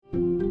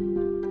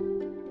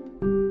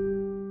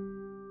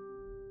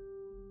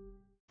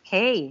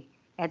Hey,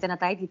 eto na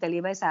tayo, Tita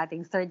Libay, sa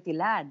ating third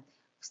kilad.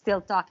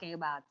 Still talking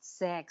about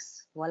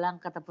sex.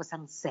 Walang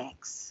katapusang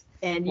sex.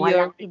 And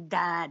Walang you're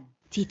edad.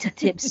 Tita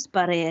Tips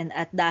pa rin.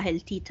 At dahil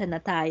tita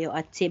na tayo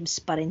at tips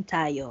pa rin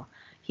tayo,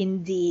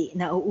 hindi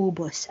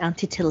nauubos ang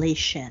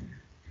titillation.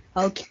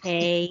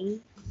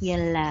 Okay?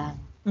 Yan lang.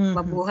 Mhm.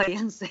 Mabuhay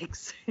ang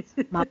sex.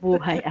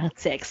 Mabuhay ang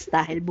sex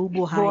dahil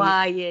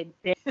Buhayin. bubuhayin.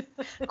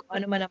 Kung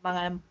ano man ang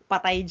mga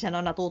patay dyan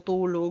o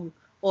natutulog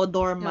o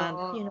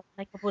dormant, Oo.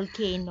 like a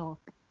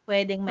volcano,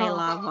 pwedeng may Oo.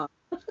 lava.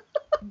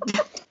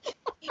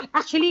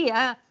 Actually,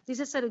 this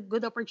is a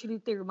good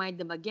opportunity to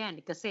remind them again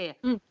kasi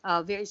Mm.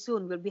 very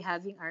soon we'll be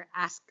having our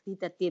Ask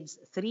Tita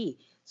Tips 3.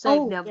 So if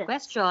Oh, they have yes.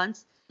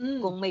 questions, Mm.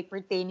 kung may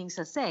pertaining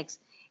sa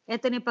sex,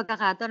 eto na yung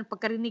pagkakataon.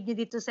 Pagkarinig nyo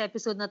dito sa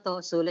episode na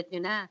to, sulat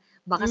nyo na.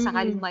 Baka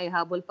sakaling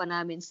maihabol pa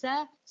namin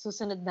sa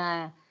susunod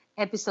na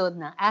episode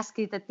na Ask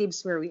Tita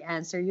Tips where we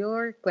answer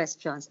your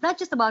questions. Not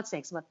just about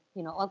sex, but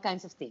all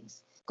kinds of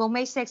things. Kung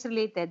may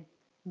sex-related,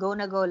 go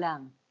na go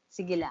lang.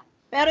 Sige lang.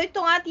 Pero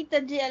ito nga,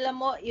 Tita G, alam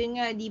mo, yun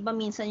nga, di ba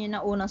minsan yun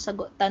ang unang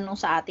tanong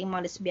sa ating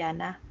mga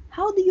lesbiana,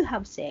 how do you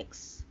have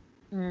sex?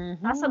 Mhm.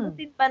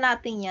 Sasagutin pa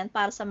natin yan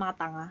para sa mga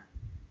tanga.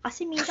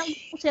 Kasi minsan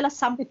gusto sila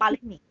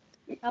sampalin eh.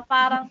 Na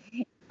parang,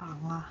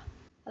 tanga.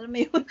 Alam mo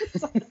yun?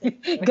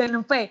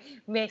 Ganun pa eh.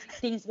 May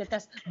things ka,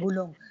 tas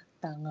bulong,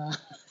 tanga.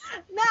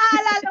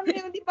 Naalala mo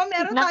yun, di ba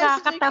meron tayo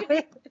sa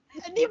Nakakatawa.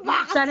 Di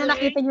ba kasi? Sana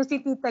nakita niyo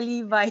si Tita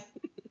Levi.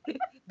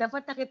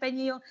 Dapat nakita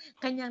niyo yung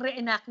kanyang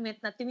reenactment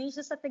na tumingin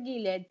siya sa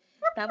tagilid,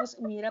 tapos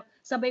umirap,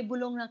 sabay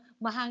bulong ng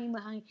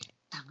mahangin-mahangin,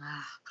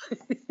 tanga.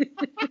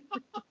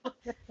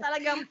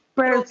 Talagang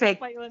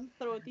Perfect. throaty pa yun.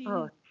 Throaty.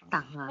 Oh,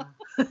 tanga.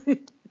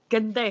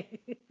 Ganda eh.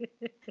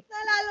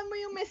 Naalala mo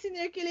yung may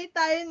sinirculate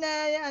tayo na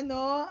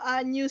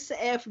news sa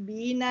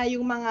FB na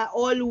yung mga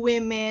all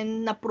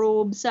women na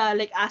probe sa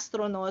like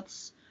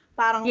astronauts,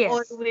 parang Yes.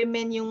 all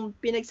women yung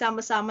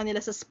pinagsama-sama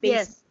nila sa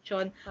space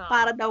station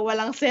para daw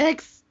walang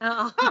sex.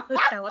 Oo.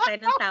 Tawa tayo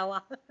ng tawa.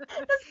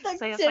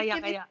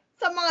 Saya-saya kaya.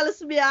 Sa mga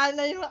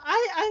lesbiana yung,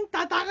 ay, ang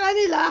tatanga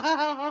nila.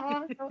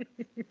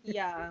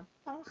 Yeah.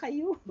 Tanga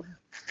kayo.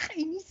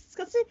 Kainis.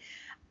 Kasi,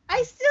 I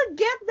still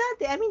get that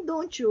eh. I mean,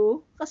 don't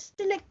you?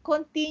 Kasi like,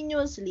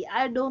 continuously,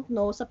 I don't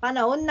know, sa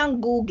panahon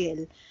ng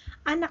Google,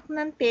 anak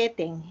ng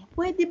teteng,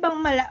 pwede bang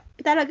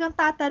talagang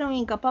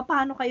tatanungin ka,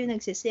 paano kayo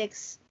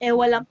nagsisex?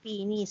 Walang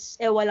penis.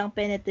 Walang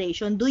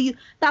penetration.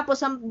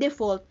 Tapos, ang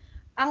default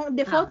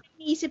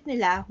iniisip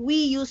nila,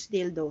 we use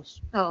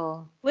dildos.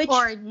 Oo. Which,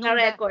 Or na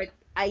record,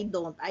 I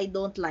don't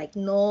like.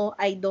 No,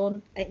 I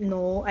don't.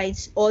 No,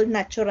 all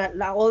natural,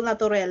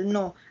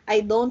 no.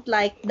 I don't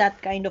like that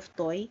kind of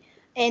toy.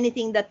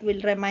 Anything that will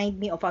remind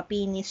me of a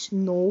penis,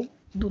 no.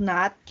 Do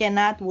not,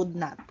 cannot, would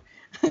not.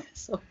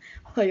 So,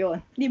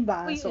 ayun.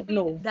 Diba? So,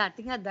 no.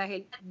 Dati nga,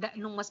 dahil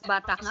nung mas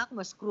bata nga ako,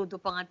 mas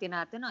crudo pa nga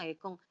tinatanong eh.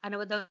 Kung ano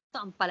ba daw ito,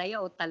 ang palaya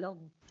o talong.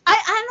 Ay,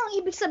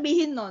 anong ibig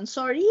sabihin nun?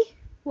 Sorry?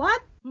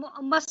 What?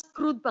 Mas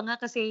crude pa nga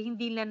kasi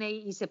hindi nila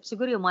naiisip.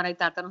 Siguro yung mga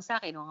nagtatanong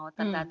sa akin, mga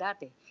matanda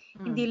dati,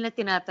 hindi nila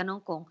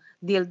tinatanong kung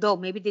dildo.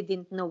 Maybe they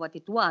didn't know what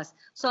it was.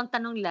 So, ang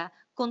tanong nila,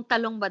 kung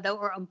talong ba daw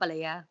or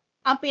ampalaya?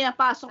 Ang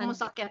pinapasok mo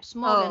sa caps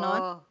mo,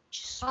 gano'n?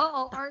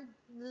 Oo, or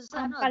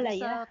sa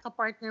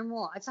kapartner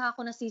mo. At saka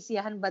kung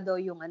nasisiyahan ba daw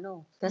yung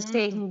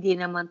Kasi hindi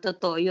naman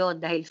totoo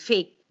yun dahil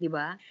fake, di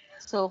ba?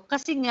 So,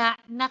 kasi nga,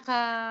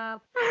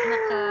 naka-angkla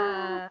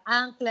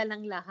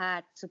lang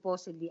lahat,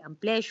 supposedly, ang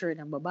pleasure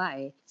ng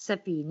babae sa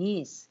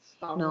penis.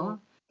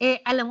 No?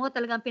 Alam mo,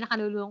 talagang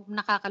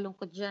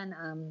nakakalungkot dyan.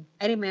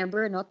 I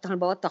remember,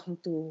 talking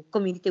to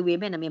community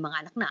women na may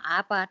mga anak na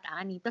 4,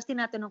 6. Tapos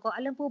tinatanong ko,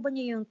 alam po ba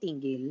niyo yung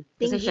tinggil?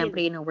 Kasi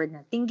syempre yun ang word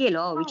na tinggil,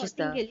 which is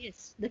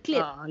the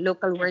clit.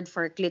 Local word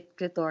for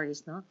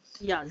clitoris, no?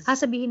 Yes.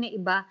 Sabihin ng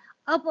iba,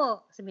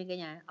 opo, sabihin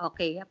niya,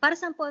 okay, para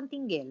saan po ang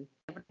tinggil?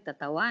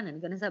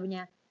 Tatawanan, ganun sabi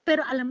niya.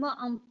 Pero alam mo,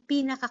 ang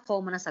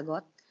pinaka-common na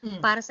sagot,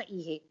 para sa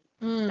ihi.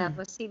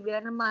 Tapos sila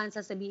naman,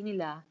 sasabihin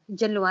nila,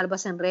 dyan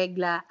lumalabas ang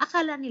regla.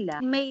 Akala nila,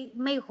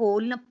 may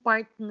hole na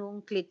part nung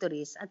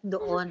clitoris at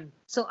doon.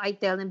 So I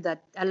tell them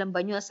that, alam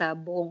ba nyo, sa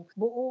buong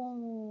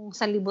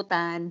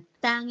sanlibutan,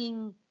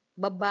 tanging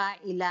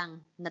babae lang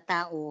na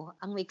tao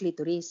ang may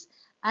clitoris.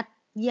 At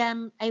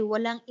yan ay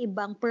walang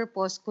ibang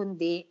purpose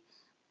kundi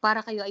para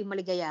kayo ay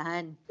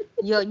maligayahan.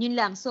 Yun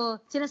lang. So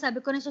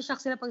sinasabi ko,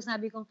 nasashock sila pag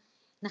sabi kong,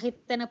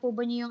 nakita na po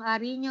ba niyo yung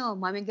ari niyo?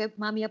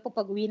 Mamaya po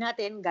pag uwi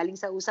natin, galing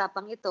sa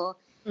usapang ito,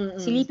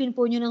 silipin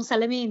po niyo ng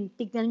salamin.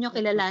 Tignan niyo,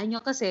 kilalanin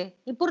niyo kasi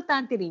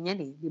importante rin yan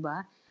di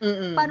ba?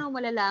 Paano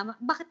malalaman?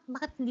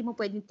 Bakit hindi mo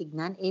pwedeng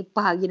tignan?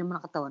 Pahagi naman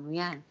ng katawan mo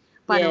yan.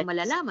 Paano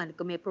malalaman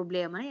kung may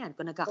problema na yan?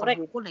 Kung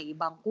nagkakabukol na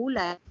ibang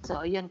kulay.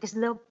 So, yun. Kasi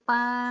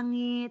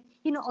pangit.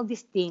 All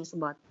these things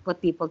about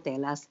what people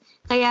tell us.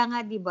 Kaya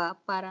nga, di ba,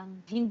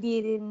 parang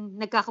hindi rin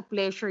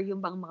nagkaka-pleasure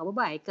yung mga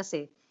babae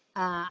kasi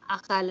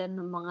akala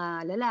ng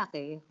mga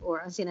lalaki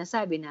or ang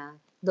sinasabi na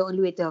the only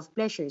way to have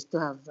pleasure is to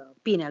have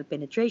penile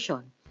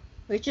penetration.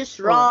 Which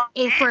is wrong.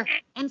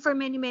 And for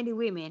many, many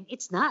women,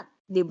 it's not.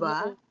 Di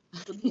ba?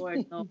 Good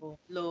Lord, no.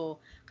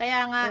 Low.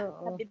 Kaya nga,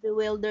 Oo.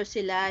 bewilder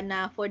sila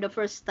na for the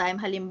first time,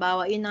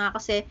 halimbawa, yun na nga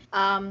kasi,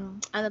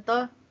 ano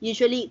to,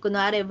 usually,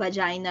 kunwari,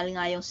 vaginal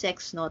nga yung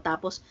sex, no?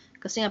 Tapos,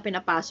 kasi nga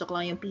pinapasok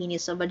lang yung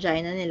penis sa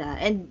vagina nila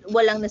and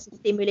walang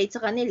nasi-stimulate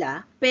sa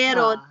kanila.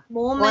 Pero,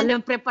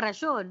 walang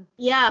preparasyon.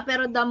 Yeah,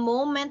 pero the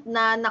moment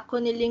na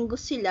nakunilingo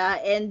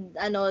sila and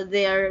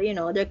their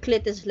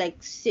clit is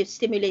like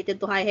stimulated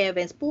to high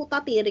heavens,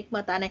 puta tirik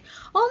mata na,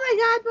 oh my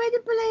God, pwede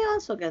pala yun.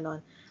 So,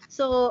 ganon.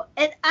 So,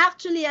 and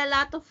actually, a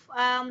lot of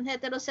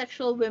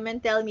heterosexual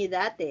women tell me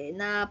that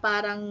na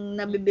parang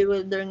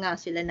nabibewilder nga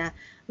sila na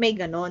may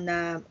gano'n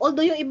na,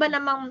 although yung iba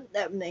namang,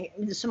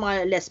 sa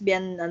mga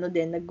lesbian,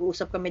 din,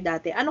 nag-uusap kami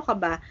dati, ano ka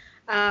ba?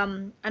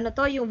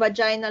 Yung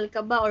vaginal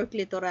ka ba or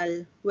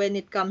clitoral when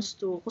it comes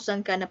to kung saan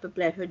ka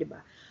na-pleasure, di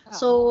ba?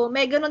 So,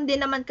 may ganun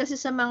din naman kasi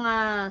sa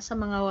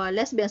mga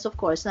lesbians, of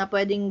course, na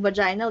pwedeng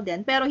vaginal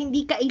din, pero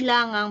hindi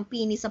kailangang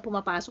penis ang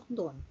pumapasok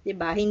doon, 'di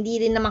ba?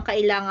 Hindi rin naman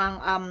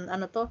kailangang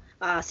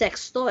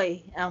sex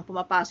toy ang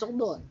pumapasok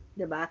doon,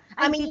 'di ba?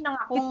 I mean,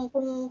 nga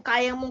kung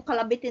kaya mong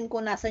kalabitin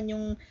kung nasan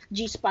yung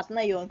G-spot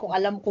na 'yon, kung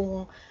alam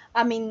kung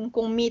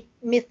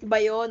myth ba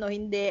 'yon o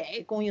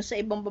hindi, kung yung sa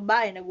ibang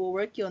babae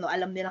nagwo-work 'yon o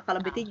alam nilang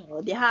kalabitin 'yon,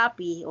 o di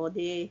happy o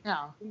di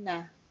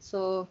na.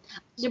 So,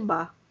 'di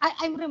ba?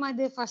 I'm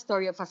reminded of a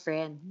story of a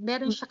friend.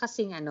 Meron siya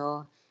kasing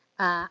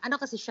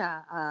kasi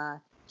siya,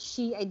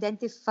 she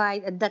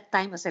identified at that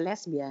time as a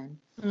lesbian,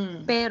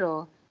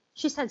 pero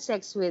she's had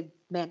sex with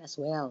men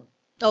as well.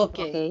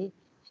 Okay,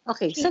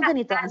 so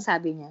ganito ang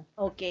sabi niya.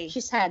 Okay.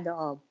 She's had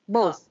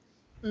both.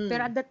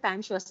 Pero at that time,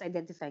 she was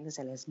identifying as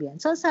a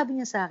lesbian. So sabi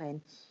niya sa akin,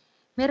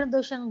 meron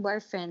daw siyang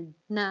boyfriend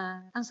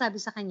na ang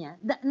sabi sa kanya,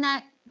 na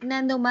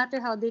no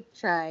matter how they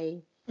try,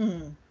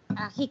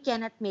 he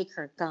cannot make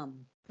her come.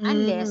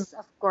 Unless,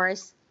 of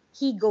course,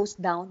 he goes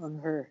down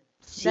on her.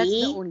 See? That's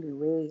the only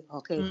way.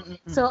 Okay.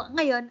 So,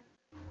 ngayon,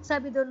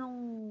 sabi daw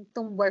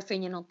tong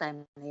boyfriend niya nung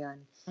time na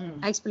yun,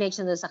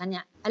 explanation daw sa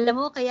kanya,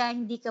 alam mo, kaya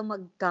hindi ka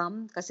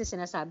mag-come, kasi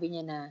sinasabi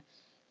niya na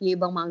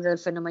yung ibang mga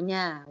girlfriend naman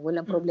niya,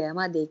 walang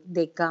problema,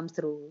 they come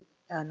through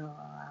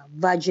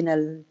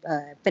vaginal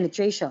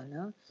penetration,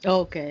 no?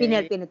 Okay.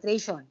 Penile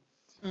penetration.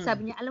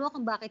 Sabi niya, alam mo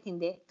kung bakit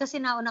hindi? Kasi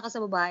nauna ka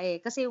sa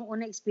babae. Kasi yung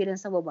una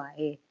experience sa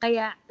babae.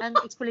 Kaya, ang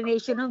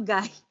explanation ng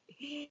guy,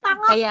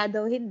 kaya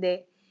daw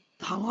hindi.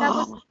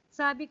 Tapos,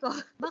 sabi ko,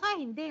 baka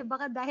hindi.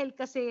 Baka dahil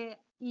kasi,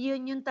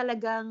 yun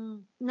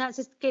talagang,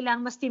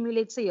 kailangan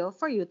ma-stimulate sa'yo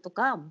for you to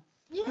come.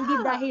 Yeah.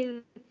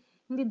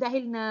 Hindi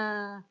dahil na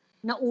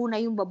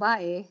nauna yung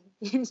babae,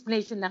 yung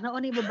explanation lang,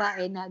 nauna yung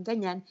babae na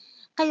ganyan.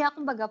 Kaya,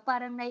 kumbaga,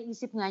 parang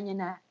naiisip nga niya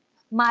na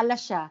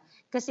malas siya.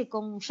 Kasi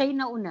kung siya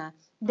yung nauna,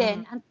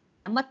 then,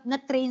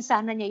 na-train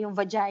sana niya yung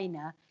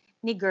vagina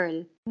ni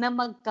girl na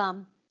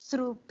mag-come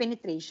through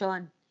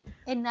penetration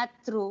and not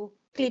through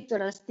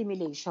clitoral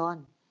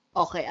stimulation.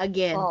 Okay,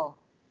 again. Oh.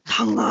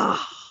 Tanga!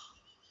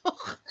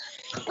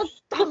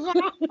 Tanga!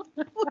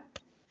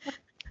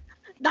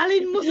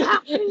 Dalhin mo sa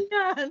akin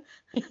yan!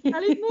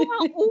 Dalhin mo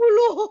ang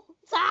ulo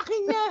sa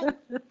akin yan!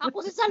 Ako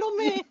si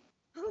Salome!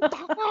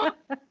 Tanga!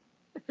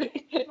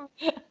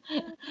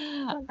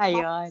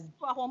 Ayun.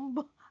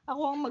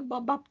 Ako ang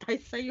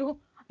magbabaptize sa'yo.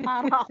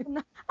 Para ako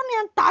na, ano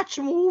yan, touch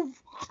move?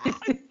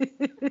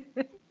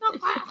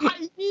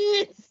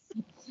 Nakakainis!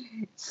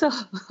 So,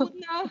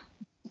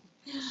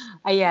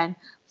 ayan.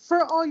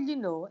 For all you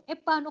know,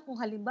 paano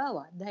kung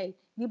halimbawa, dahil,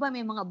 di ba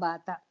may mga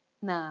bata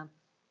na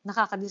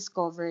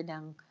nakaka-discover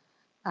ng,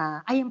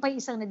 ayun pa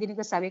isang nadinig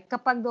ko sabi,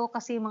 kapag daw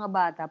kasi mga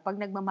bata, pag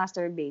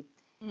nagmamasturbate,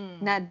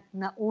 na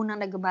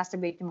unang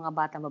nag-masturbate yung mga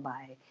batang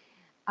babae,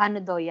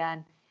 ano daw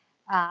yan,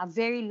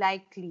 very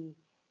likely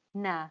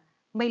na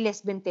may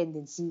lesbian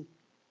tendency.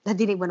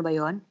 Nadinig mo na ba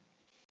yun?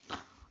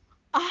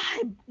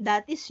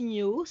 That is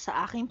new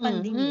sa aking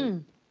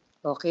pandinig.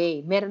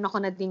 Okay. Meron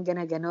ako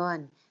natinggan na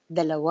ganon. 2.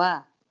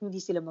 Hindi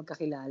sila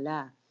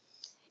magkakilala.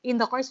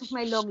 In the course of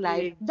my long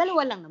life, 2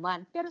 lang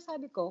naman. Pero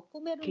sabi ko,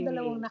 kung meron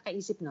 2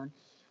 nakaisip nun,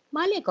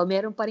 mali ko,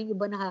 meron pa rin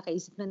iba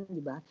nakakaisip nun,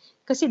 di ba?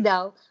 Kasi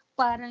daw,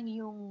 parang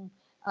yung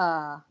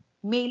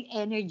male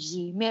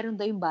energy, meron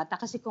daw yung bata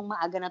kasi kung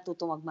maaga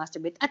natutong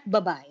mag-masturbate at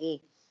babae.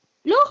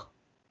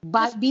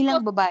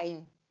 Bilang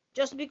babae.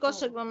 Just because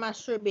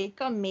nag-masturbate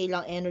ka, male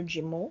ang energy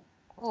mo?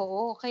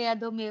 Oo, kaya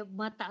daw may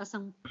mataas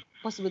ang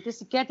possibilities.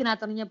 Kaya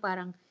tinatanong niya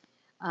parang,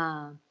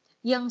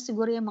 yung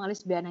siguro yung mga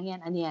lesbianang yan,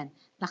 ano yan,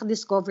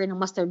 nakadiscover ng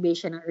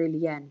masturbation ng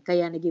early yan.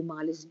 Kaya naging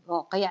mga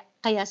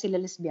kaya sila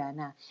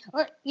lesbiana.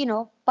 Or,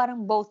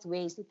 parang both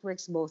ways. It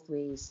works both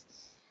ways.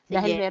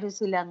 Dahil meron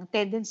silang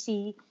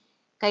tendency,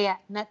 kaya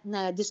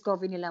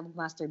na-discover nila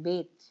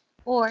mag-masturbate.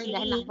 Or,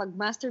 dahil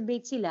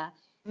nakapag-masturbate sila,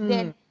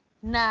 then,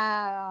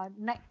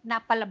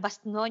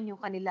 napalabas nun yung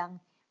kanilang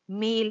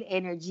male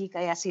energy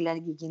kaya sila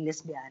nagiging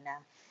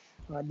lesbiana.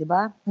 O, di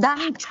ba?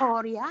 Daming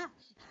chorya.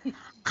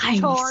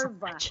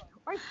 Chorba.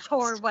 Or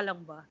chorba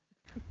lang ba?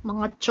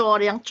 Mga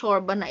choryang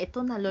chorba na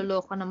ito,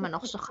 naloloko naman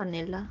ako sa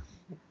kanila.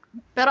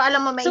 Pero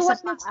alam mo, may isa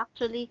pa,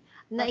 actually,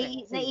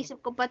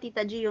 naisip ko pa,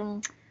 Tita G, yung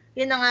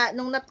yun na nga,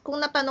 kung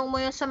natanong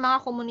mo yun sa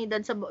mga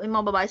komunidad, yung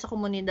mga babae sa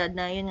komunidad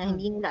na yun nga,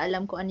 hindi nila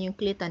alam kung ano yung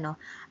clit, ano.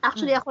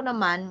 Actually, ako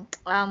naman,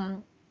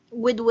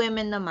 with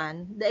women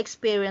naman, the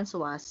experience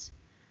was,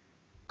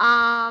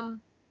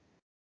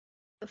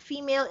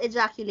 female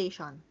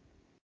ejaculation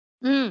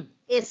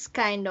is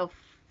kind of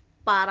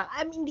parang,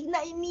 I mean,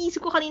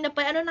 iniisip ko kanina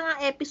pa, ano na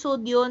nga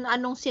episode yun,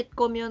 anong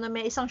sitcom yun, na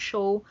may isang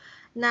show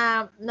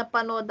na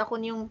napanood ako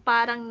yung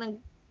parang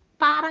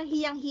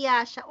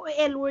hiyang-hiya siya, o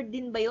L-word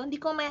din ba yun? Hindi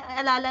ko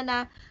maalala na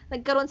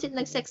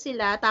nag-sex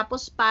sila,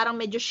 tapos parang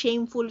medyo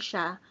shameful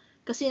siya,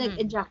 kasi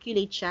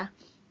nag-ejaculate siya.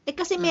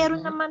 Kasi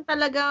meron naman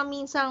talaga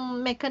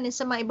minsang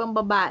mechanism mga ibang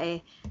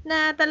babae,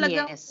 na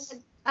talagang,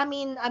 I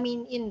mean,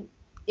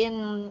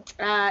 in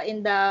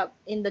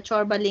the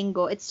Chorba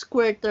lingo, it's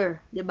squirter,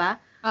 'di ba?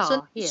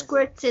 So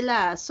squirt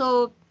sila.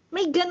 So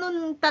may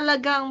ganun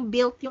talagang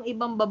built yung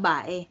ibang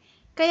babae.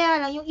 Kaya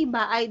lang yung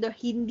iba either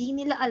hindi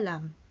nila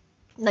alam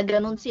na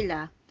ganun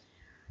sila.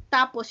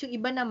 Tapos yung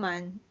iba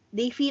naman,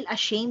 they feel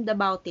ashamed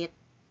about it.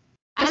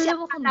 Kasi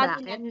alam mo kung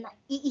bakit?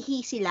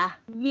 Iihi sila.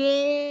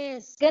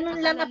 Yes.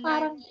 Ganun lang na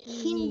parang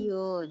hindi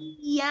yun.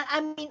 Yeah,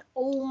 I mean,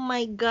 oh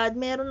my God,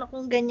 meron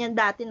akong ganyan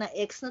dati na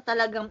ex na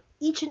talagang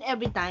each and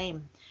every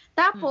time.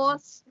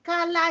 Tapos,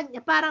 kala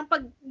niya, parang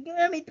pag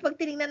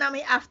tinignan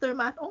namin yung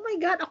aftermath, oh my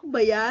God, ako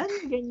ba yan?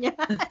 Ganyan.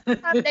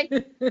 Like,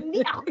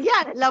 hindi ako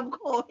yan, alam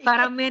ko.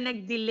 Parang may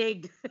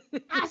nagdilig.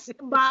 As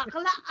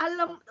bakla,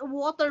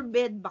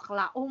 waterbed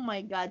bakla, oh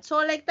my God.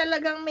 So, like,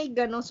 talagang may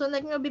gano'n. So,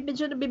 like,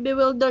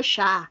 nabibewilder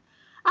siya.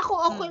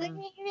 Ako, okay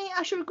lang.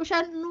 I-assure ko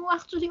siya, no,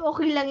 actually,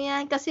 okay lang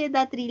yan. Kasi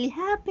that really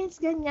happens,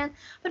 ganyan.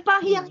 Pero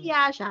parang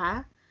hiyang-hiya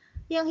siya.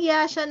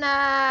 Hiyang-hiya siya na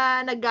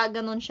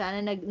naggaganon siya,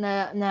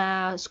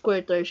 na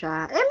squirter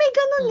siya. May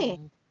ganon eh.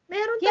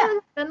 Meron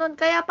talaga ganon.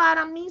 Kaya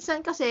parang minsan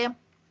kasi,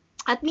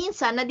 at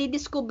minsan,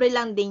 nadidiscover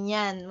lang din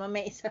yan.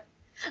 May isa.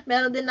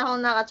 Meron din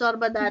akong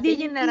nakachorba dati.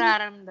 Hindi niya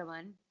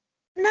nararamdaman?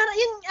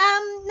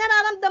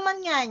 Nararamdaman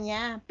nga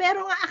niya.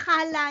 Pero nga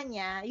akala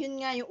niya, yun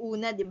nga yung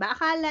una, di ba?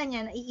 Akala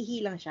niya, naiihi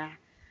lang siya.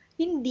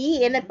 Hindi,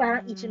 like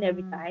parang each and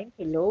every time.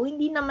 Hello?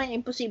 Hindi naman,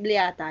 imposible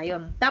yata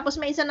yun. Tapos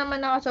may isa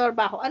naman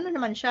nakachorba ako. Ano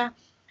naman siya?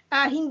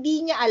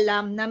 Hindi niya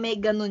alam na may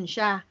ganun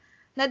siya.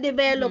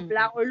 Na-develop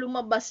lang or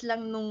lumabas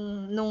lang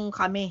nung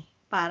kami.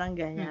 Parang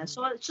ganyan.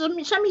 So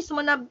siya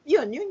mismo na,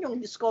 yun yung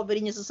discovery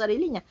niya sa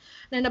sarili niya.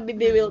 Na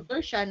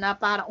nabibewilder siya na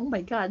parang, oh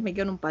my God, may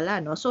ganun pala,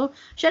 no? So,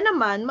 siya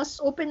naman, mas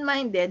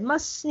open-minded,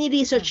 mas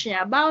ni-research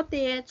niya about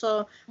it.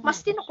 So,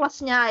 mas tinuklas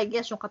niya, I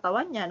guess, yung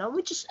katawan niya, no?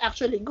 Which is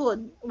actually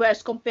good.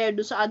 Whereas compared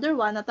do sa other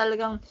one na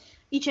talagang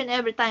each and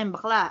every time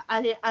bakla,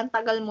 ang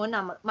tagal mo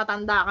na,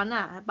 matanda ka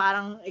na.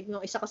 Parang,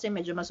 yung isa kasi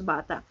medyo mas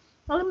bata.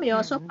 Alam mo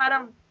yun? So,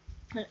 parang,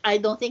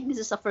 I don't think this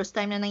is the first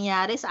time na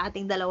nangyari sa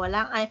ating dalawa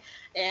lang.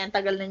 Ang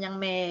tagal na niyang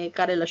may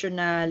karelasyon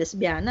na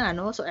lesbiana,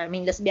 no? So, I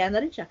mean, lesbiana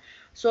rin siya.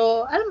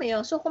 So, alam mo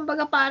yun? So,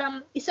 kumbaga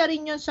parang, isa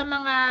rin yun sa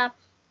mga,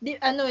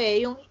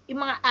 yung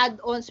mga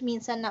add-ons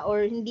minsan na,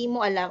 or hindi mo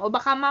alam, o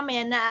baka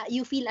mamaya na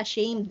you feel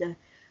ashamed.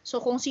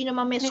 So, kung sino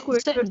man may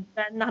squirter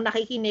na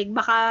nakikinig,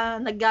 baka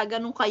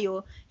naggaganon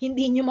kayo,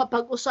 hindi nyo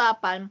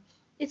mapag-usapan,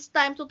 it's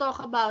time to talk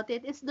about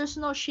it. There's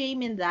no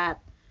shame in that.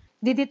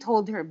 Did it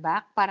hold her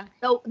back? Parang,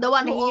 the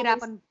one who always...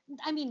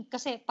 I mean,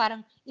 kasi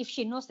parang, if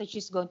she knows that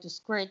she's going to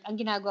squirt, ang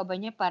ginagawa ba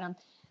niya, parang,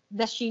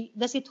 does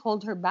it hold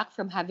her back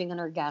from having an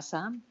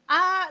orgasm?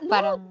 No.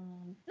 Parang,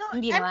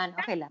 hindi naman,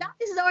 okay lang. That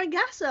is the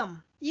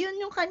orgasm. Yun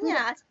yung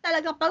kanya.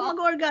 Talagang pag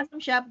mag-orgasm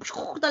siya,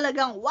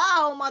 talagang,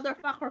 wow,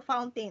 motherfucker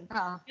fountain.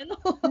 You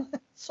know?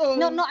 So,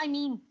 no, I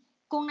mean,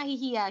 kung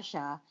nahihiya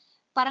siya,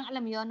 parang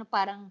alam mo yun,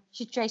 parang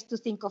she tries to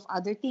think of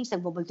other things,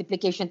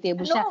 nag-multiplication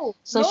table siya,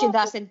 so she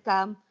doesn't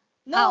come.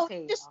 No,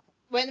 just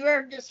when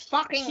we're just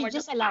fucking, she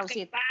just allows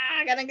it.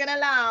 Ganun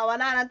lang,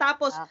 wala na.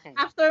 Tapos,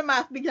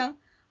 aftermath, biglang,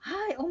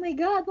 hi, oh my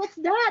God, what's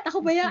that? Ako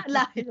ba yan?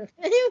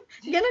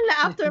 Ganun lang,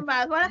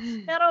 aftermath. Wala,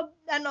 pero,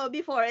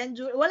 before,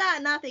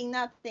 wala, nothing.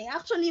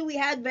 Actually, we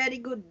had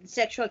very good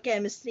sexual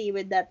chemistry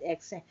with that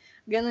ex.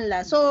 Ganun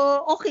lang.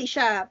 So, okay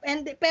siya.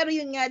 Pero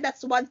yun nga,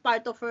 that's one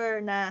part of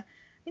her na,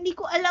 hindi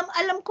ko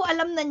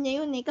alam na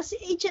niya yun eh. Kasi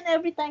each and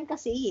every time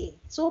kasi eh.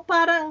 So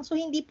parang,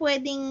 hindi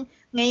pwedeng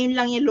ngayon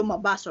lang yung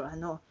lumabas or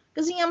ano.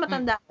 Kasi nga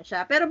matanda na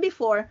siya. Pero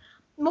before,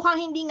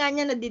 mukhang hindi nga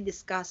niya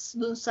nadidiscuss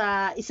dun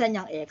sa isa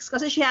niyang ex.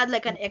 Kasi she had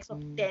like an ex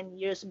of 10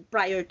 years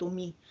prior to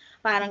me.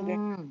 Parang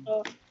ganyan.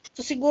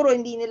 So siguro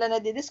hindi nila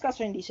nadidiscuss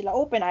or hindi sila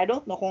open. I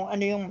don't know kung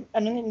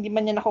hindi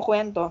man niya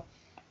nakukwento.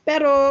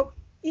 Pero,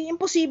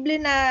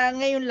 imposible na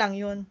ngayon lang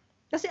yun.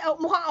 Kasi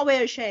mukhang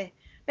aware siya eh.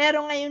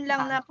 Pero ngayon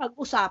lang na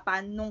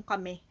pag-usapan nung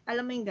kami.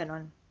 Alam mo yung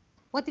ganon.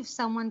 What if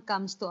someone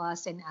comes to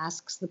us and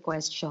asks the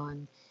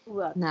question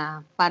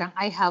na parang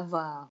I have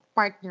a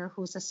partner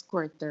who's a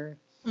squirter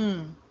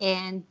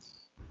and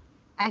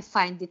I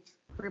find it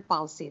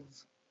repulsive?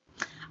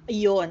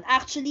 Yun.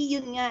 Actually,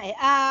 yun nga eh.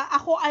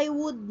 Ako, I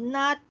would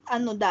not,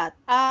 that.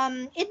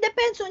 It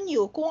depends on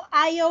you. Kung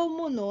ayaw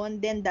mo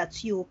nun, then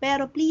that's you.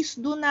 Pero please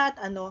do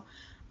not,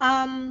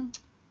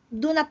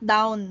 do not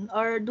down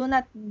or do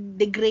not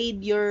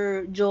degrade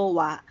your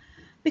jowa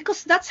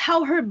Because that's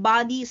how her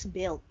body is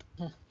built.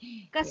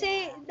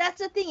 Kasi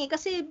that's the thing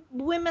kasi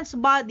women's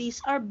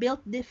bodies are built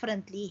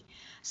differently.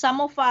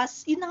 Some of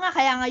us, yun na nga,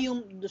 kaya nga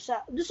yung do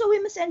sa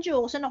women's NGO,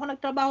 kung saan ako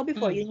nagtrabaho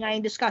before, yun nga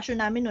yung discussion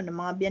namin noon, ng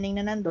mga biyaning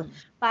na nandun.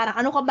 Parang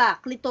ano ka ba?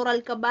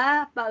 Clitoral ka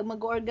ba? Pag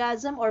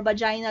mag-orgasm or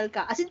vaginal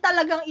ka? As in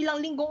talagang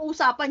ilang linggong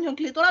usapan yung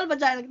clitoral,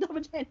 vaginal.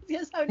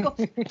 Sabi ko,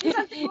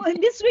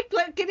 this week,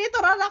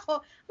 clitoral ako.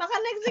 Baka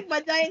next week,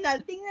 vaginal.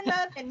 Tingnan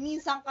natin.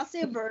 Minsan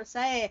kasi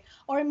versa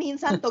or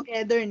minsan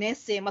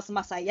togetherness mas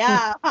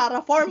masaya.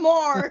 Para for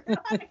more.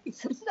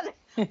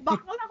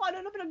 Baka na kung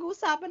ano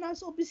pinag-uusapan na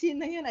sa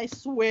opisina yun, I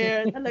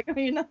swear, talaga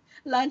yun ang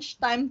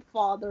lunchtime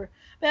father.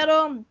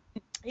 Pero,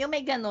 yung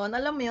may ganon,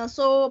 alam mo yun,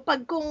 so,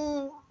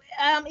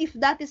 if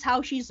that is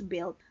how she's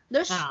built,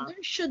 there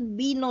should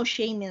be no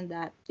shame in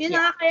that. Yun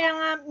nga, kaya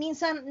nga,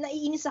 minsan,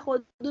 naiinis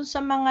ako dun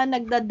sa mga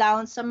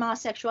nagda-down sa mga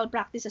sexual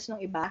practices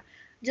ng iba,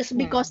 just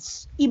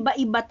because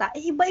iba-iba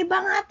iba-iba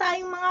nga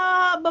tayong mga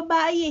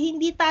babae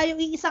hindi tayo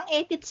isang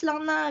ethics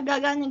lang na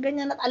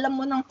gaganyan-ganyan at alam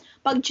mo nang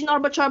pag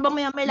chinarba-charba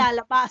mo yan may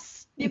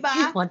lalapas, di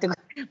ba?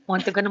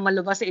 Monte ko na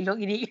malubas sa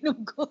ilong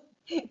iniinom ko.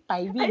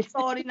 Timing. Ay,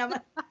 sorry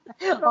naman.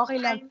 Okay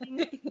lang.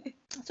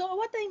 So,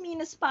 what I mean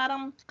is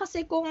parang,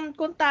 kasi kung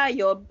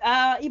tayo,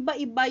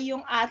 iba-iba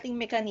yung ating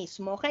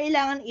mekanismo,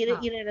 kailangan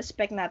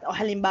i-respect natin. O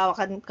halimbawa,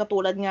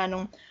 katulad nga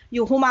nung,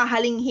 yung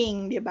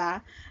humahalinghing, di ba?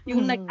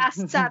 Yung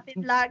nag-ask sa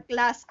atin,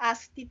 last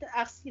ask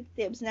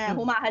tips na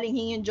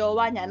humahalinghing yung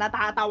jowa niya,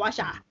 natatawa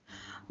siya.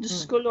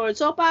 Diyos ko Lord.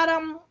 So,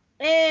 parang,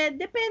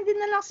 depende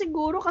na lang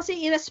siguro kasi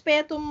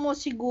irespeto mo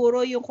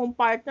siguro yung kung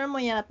partner mo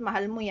yan at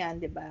mahal mo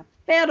yan, di ba?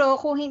 Pero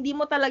kung hindi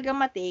mo talaga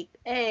matake,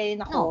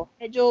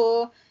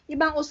 medyo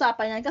ibang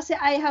usapan yan. Kasi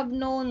I have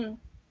known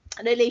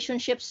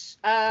relationships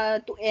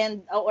to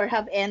end or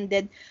have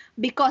ended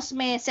because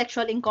may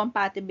sexual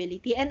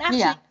incompatibility. And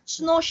actually, there's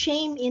no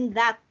shame in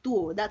that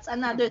too. That's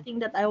another thing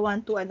that I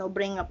want to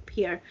bring up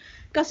here.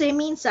 Kasi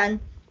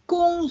minsan,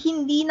 kung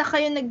hindi na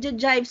kayo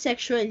nagja-jive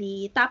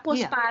sexually,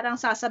 tapos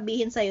parang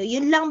sasabihin sa'yo,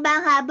 yun lang ba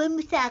ang habol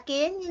mo sa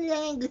akin? Yun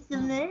lang ang gusto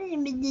mo?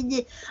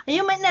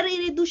 Ayun, may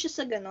nare-reduce siya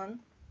sa ganon.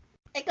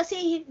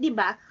 Kasi, di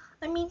ba,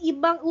 I mean,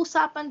 ibang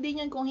usapan din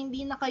yun kung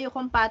hindi na kayo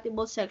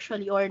compatible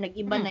sexually or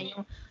nag-iba na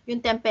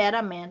yung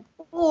temperament.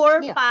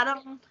 Or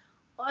parang,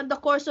 on the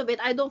course of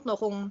it, I don't know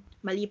kung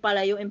mali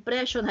pala yung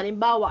impression.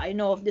 Halimbawa, I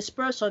know of this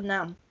person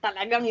na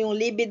talagang yung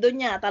libido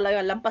niya,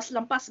 talagang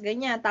lampas-lampas,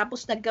 ganyan.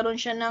 Tapos nagkaroon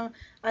siya ng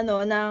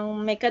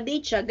may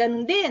kadate siya,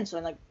 ganun din. So,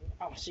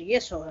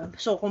 sige,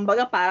 so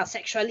kumbaga parang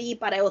sexually,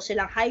 pareho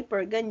silang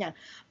hyper, ganyan.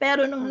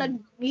 Pero nung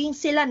naging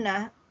sila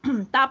na,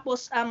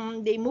 tapos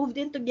they moved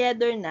in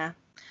together na,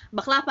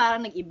 bakla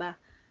parang nag-iba.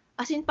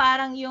 As in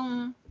parang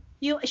yung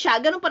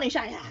siya, ganun pa rin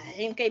siya.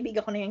 Yung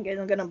kaibigan ko na yung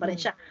ganun pa rin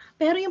siya.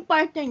 Pero yung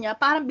partner niya,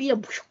 parang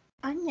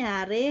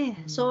anyari.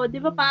 So,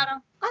 di ba parang,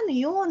 ano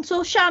yun?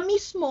 So, siya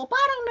mismo,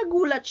 parang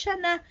nagulat siya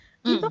na,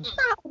 ibang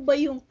tao ba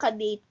yung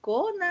kadate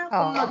ko na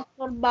kung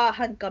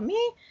magsorbahan kami?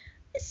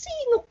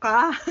 Sino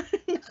ka?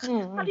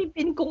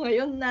 Nakaripin ko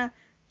ngayon na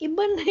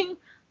iba na yung,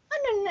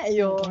 ano na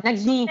yun?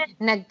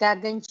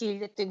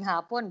 Nagkaganchil ito yung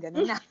hapon,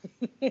 gano'n na.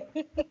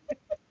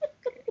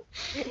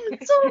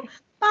 So,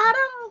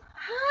 parang,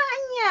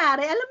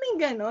 anyari? Alam mo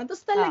yung gano'n?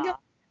 Tapos talaga,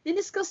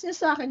 diniscuss niya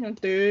sa akin yung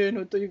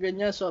yung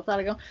ganyan. So,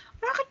 talagang,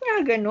 bakit nga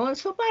gano'n?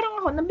 So,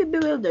 parang ako,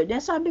 nabibewildered.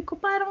 Then sabi ko,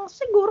 parang,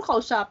 siguro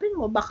kausapin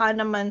mo. Baka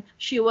naman,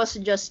 she was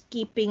just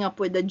keeping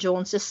up with the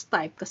Joneses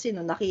type. Kasi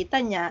nung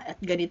nakita niya,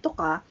 at ganito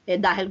ka,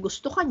 dahil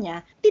gusto ka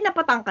niya,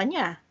 tinapatan ka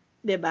niya.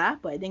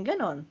 Diba? Pwedeng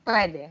gano'n.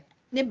 Pwede.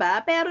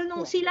 Diba? Pero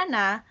nung sila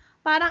na,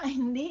 parang,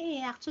 hindi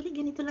actually,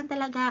 ganito lang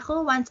talaga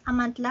ako. Once a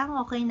month lang,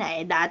 okay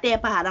na. Dati,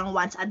 parang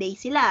once a day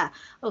sila.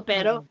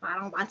 Pero,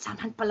 parang once a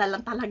month pala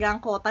lang talaga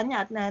ang kota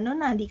niya. At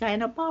hindi kaya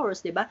ng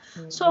powers, diba?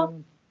 So,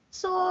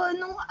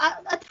 nung,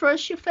 at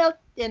first, she felt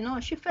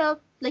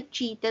like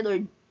cheated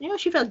or,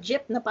 she felt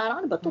gypped na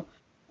parang, ano ba to?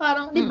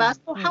 Parang, diba?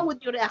 So, how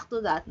would you react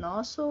to that,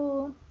 no?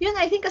 So, yun,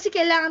 I think kasi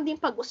kailangan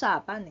din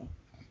pag-usapan,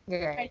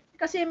 Right.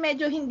 Kasi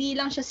medyo hindi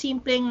lang siya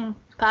simpleng,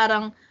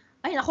 parang,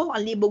 ay, naku,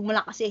 ang libog mo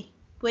lang kasi.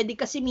 Pwede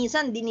kasi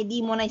minsan,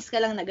 dinidemonize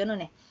ka lang na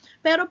gano'n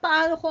Pero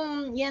paano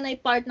kung yan ay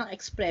part ng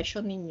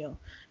expression ninyo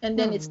and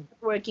then it's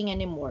not working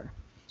anymore?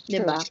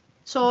 Diba?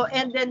 So,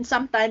 and then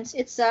sometimes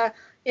it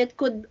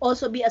could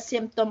also be a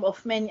symptom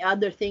of many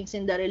other things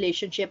in the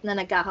relationship na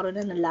nagkakaroon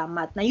na ng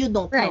lamat na you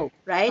don't know,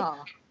 right?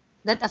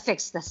 That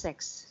affects the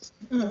sex.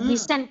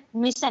 Minsan,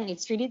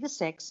 it's really the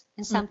sex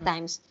and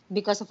sometimes,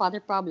 because of other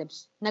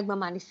problems,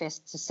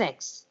 nagmamanifest sa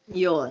sex.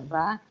 Yun.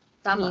 Diba?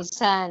 Tama.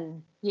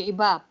 Minsan, yung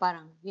iba,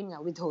 parang, yun nga,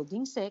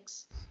 withholding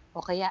sex,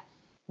 o kaya,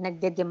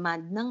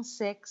 nagde-demand ng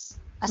sex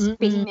as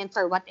payment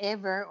for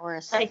whatever, or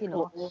as,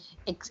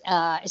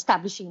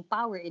 establishing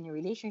power in a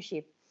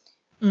relationship.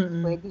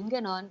 Pwedeng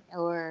ganon,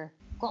 or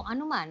kung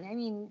ano man. I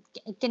mean,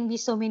 it can be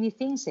so many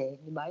things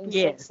diba?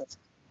 Yes.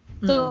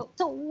 So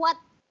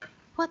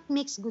what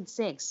makes good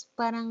sex?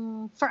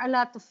 Parang, for a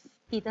lot of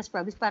titas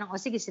probably, parang,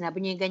 sige, sinabi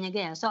niyo yung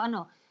ganyan-ganyan. So,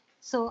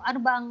 So, ano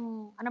ba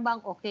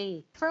ang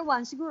okay? For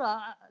one, siguro,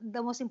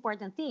 the most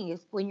important thing is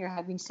when you're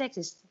having sex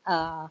is,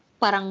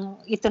 parang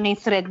ito na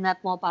yung thread na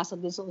pumapasok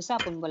din sa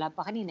usapan, wala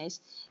pa kanina,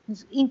 is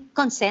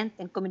consent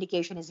and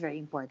communication is very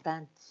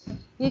important.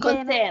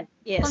 Consent,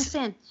 yes.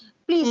 Consent.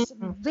 Please,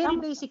 Mm-hmm. very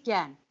basic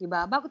yan.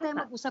 Diba? Bago tayo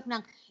mag-usap ng,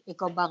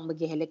 ikaw bang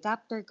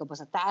mag-helicopter, ikaw ba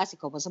sa taas,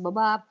 ikaw ba sa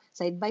baba,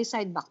 side by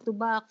side, back to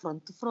back,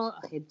 front to front,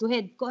 head to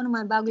head, kung ano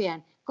man, bago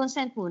yan,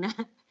 consent muna.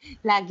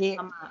 Lagi.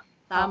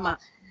 Tama.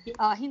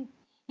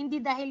 Hindi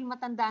dahil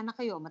matanda na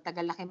kayo,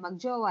 matagal na kayo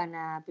magjowa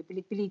na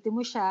pipilit-pilitin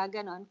mo siya,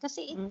 ganon.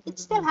 Kasi it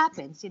still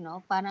happens,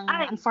 parang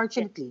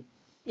unfortunately.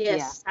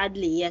 Yes, yeah.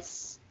 Sadly,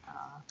 yes.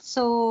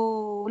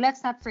 So,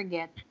 let's not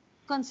forget,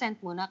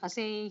 consent muna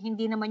kasi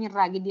hindi naman yung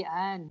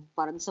raggedy-an.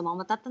 Parang sa mga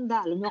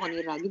matatanda, alam nyo kung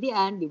yung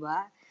raggedy-an, di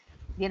ba?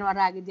 Hindi naman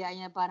raggedy-an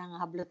niya, parang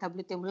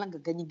hablot-hablotin mo lang,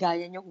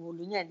 gaganyi-ganyan yung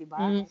ulo niya, di ba?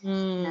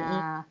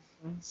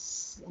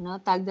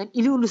 Tag doon,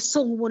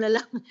 ilulusong mo na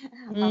lang.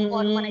 Kung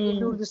ano man ang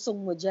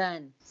ilulusong mo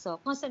dyan. So,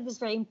 consent is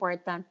very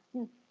important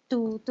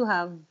to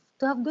have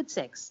good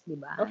sex, di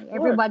ba?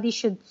 Everybody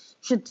should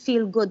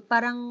feel good.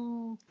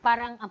 Parang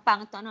ang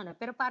pangit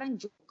pero parang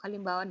joke.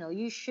 Halimbawa,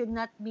 you should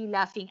not be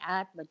laughing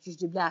at, but you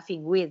should be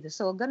laughing with.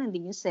 So, ganun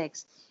din yung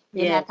sex.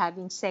 You're not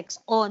having sex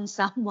on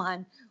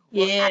someone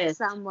or at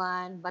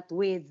someone, but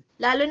with.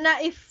 Lalo na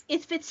if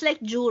it's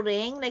like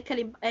during, like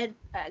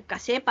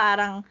kasi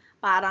parang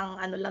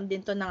ano lang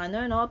din to ng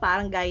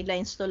parang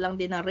guidelines to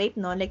lang din ng rape,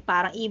 no? Like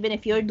parang even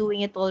if you're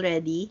doing it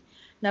already,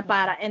 na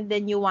para and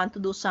then you want to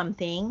do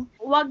something,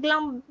 wag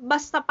lang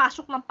basta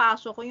pasok ng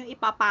pasok, kung yung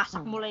ipapasak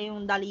mo lang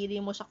yung daliri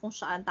mo sa kung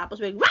saan, tapos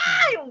yung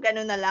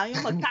gano'n na lang,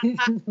 yung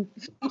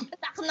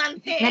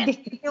magkakataknante.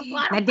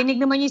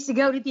 Nadinig naman yung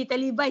sigaw ni Tita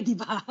Libay, di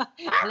ba?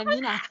 Alam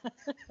niyo na.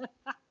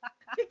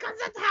 Because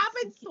that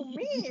happens to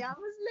me. I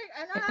was like,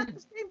 and I have to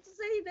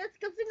say that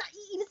kasi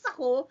naiinis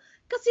ako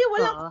kasi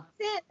walang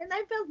consent and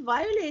I felt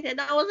violated.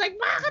 I was like,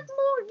 bakit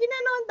mo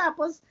ginanon?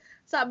 Tapos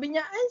sabi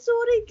niya, I'm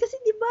sorry kasi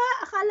 'di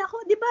ba akala ko,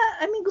 'di ba,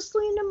 I mean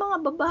gusto niyo ng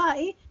mga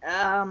babae.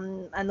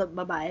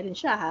 Babae rin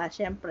siya ha,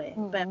 syempre.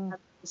 But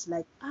it's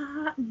like,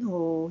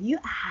 no,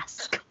 you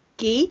ask.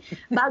 Okay?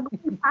 Bago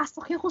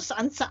ipasok yung kung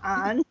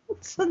saan-saan.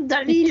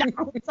 Sandali lang.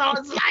 So I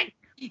was like,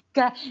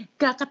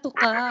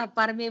 kakatuka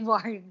para may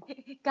warn.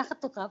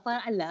 Kakatuka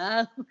para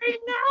alam. I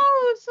know!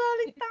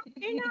 Sorry,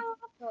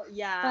 So,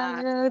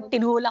 yeah.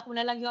 Tinulak mo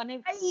na lang yun.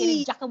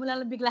 Tinidyak mo na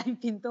lang bigla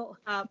yung pinto.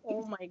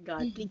 Oh my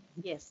God. Please,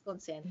 yes,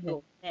 consent.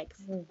 Go.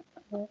 Next.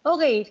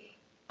 Okay.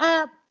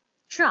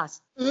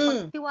 Trust.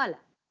 Pagtiwala.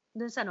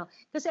 Doon sa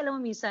kasi alam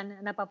mo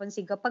minsan,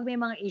 napapansin ko, pag may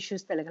mga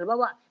issues talaga,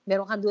 halimbawa,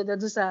 meron kang duda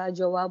doon sa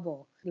jowa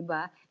mo, di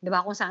ba? Di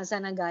ba kung saan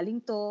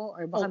nanggaling to,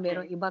 or baka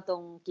merong iba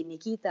tong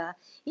kinikita,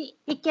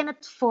 it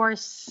cannot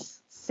force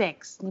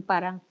sex.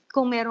 Parang,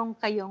 kung meron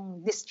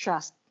kayong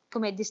distrust,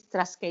 kung may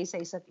distrust kayo sa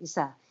isa't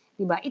isa,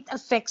 di ba? It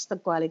affects the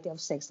quality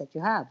of sex that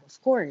you have, of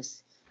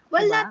course.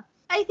 Well, diba?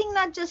 I think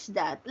not just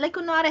that. Like,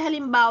 kunwari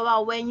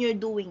halimbawa, when you're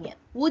doing it,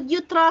 would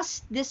you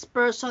trust this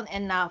person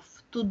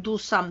enough to do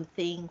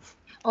something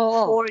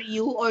for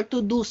you or to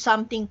do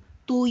something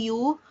to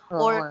you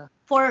or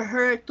for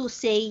her to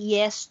say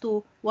yes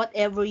to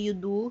whatever you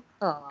do?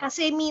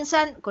 Kasi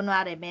minsan,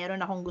 kunwari, meron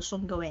akong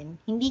gustong gawin.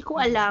 Hindi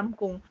ko alam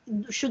kung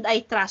should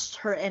I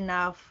trust her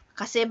enough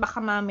kasi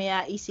baka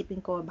mamaya isipin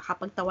ko, baka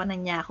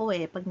pagtawanan niya ako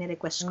pag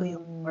nirequest ko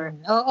yung or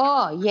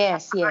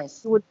yes. She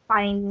would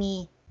find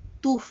me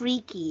too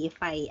freaky if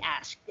I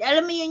ask.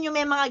 Alam mo yun, yung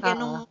may mga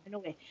ganong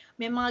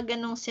may mga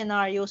ganong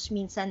scenarios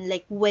minsan,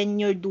 like when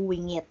you're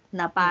doing it,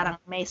 na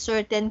parang may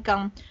certain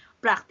kang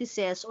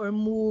practices or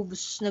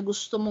moves na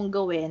gusto mong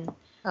gawin.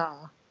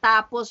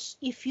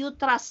 Tapos if you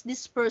trust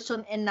this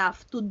person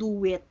enough to do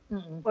it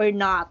or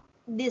not,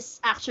 this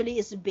actually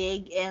is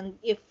big.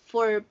 And if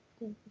for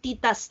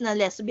titas na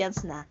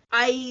lesbians na,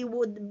 I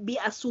would be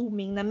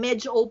assuming na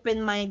medyo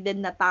open-minded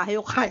na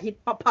tayo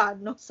kahit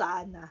papano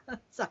sana.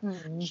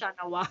 Siya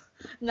nawa.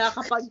 Na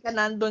kapag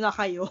nandun na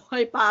kayo,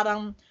 ay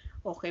parang,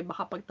 okay,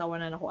 baka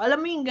pagtawanan ako.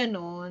 Alam mo yung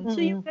ganun. So,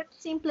 yung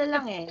simple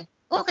lang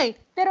Okay,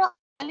 pero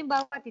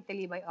halimbawa, Tita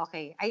Libay,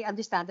 okay, I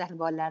understand that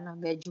halimbawa na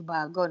medyo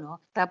bago, no?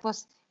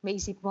 Tapos,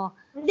 may isip mo.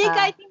 Hindi,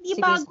 kahit hindi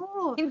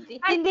bago.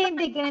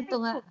 Hindi, ganito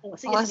nga.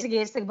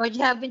 Sige. But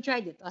you haven't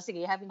tried it.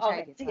 You haven't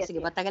tried it. Sige,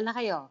 matagal na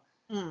kayo.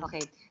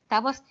 Okay.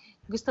 Tapos,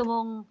 gusto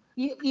mong,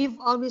 you've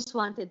always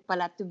wanted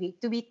pala to be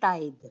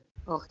tied.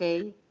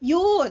 Okay?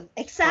 Yun!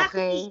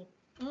 Exactly!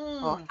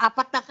 Okay.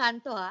 Apat na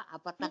kanto,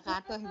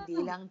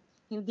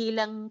 hindi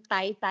lang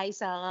tie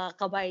sa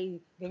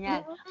kabay,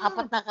 ganyan.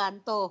 Apat na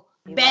kanto.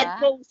 Diba?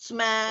 Bedpost,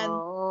 man!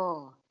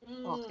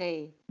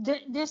 Okay.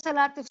 There's a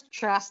lot of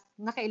trust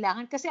na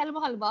kailangan. Kasi alam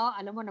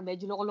mo na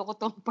medyo loko-loko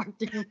tong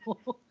party mo.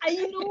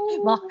 I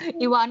know!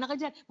 Iwanan ka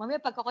dyan. Mamaya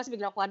pagkakos,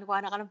 bigla kuha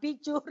na ka ng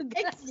picture.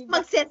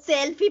 Mag-set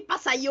selfie pa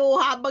sa'yo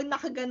habang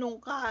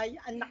nakaganong ka.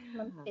 Anak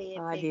ng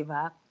tete.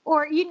 Diba?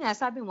 Or yun nga,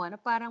 sabi mo, na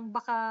parang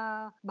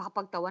baka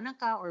pagtawanan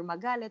ka or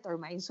magalit or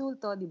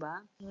mainsulto,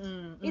 diba?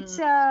 It's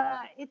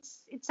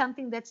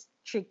something that's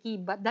tricky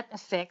but that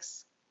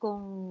affects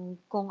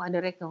kung ano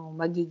rin, kung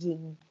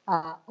magiging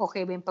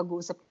okay ba yung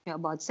pag-uusap niyo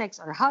about sex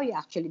or how you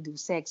actually do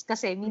sex.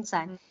 Kasi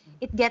minsan,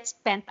 it gets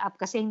pent up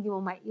kasi hindi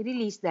mo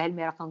ma-release dahil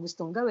meron kang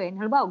gustong gawin.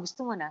 Halimbawa,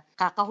 gusto mo na,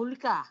 kakahuli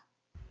ka.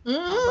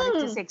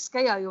 Balik sa sex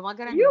kayo, yung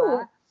mga ganun, di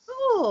ba?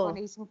 O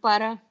naisip mo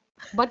parang,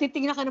 ba't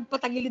titignan ka ng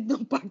patagilid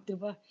ng part, di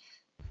ba?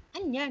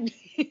 Ano yan?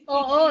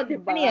 Oo, di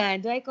ba? Ano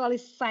yan? Do I call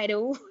it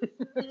fido?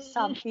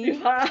 Something?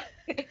 Diba?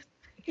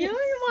 Yung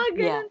mga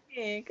ganun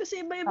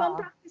Kasi iba-ibang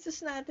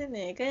practices natin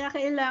Kaya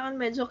kailangan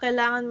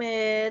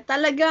may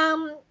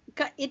talagang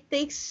it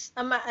takes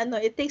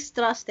it takes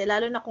trust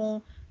lalo na kung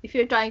if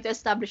you're trying to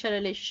establish a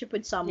relationship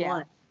with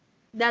someone.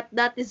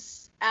 That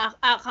is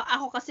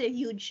ako kasi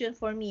huge yun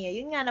for me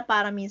Yun nga na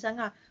para minsan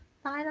nga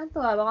lang to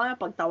baka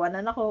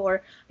pagtawanan ako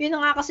or yun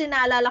nga kasi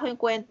naalala ko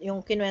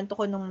yung kinuwento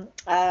ko nung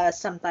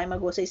some time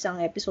ago sa isang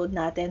episode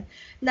natin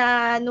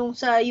na nung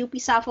sa UP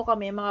Safo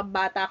kami mga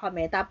bata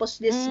kami tapos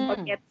this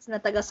bagets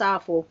na taga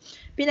Safo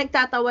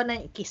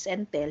pinagtatawanan kiss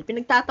and tell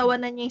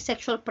pinagtatawanan niya yung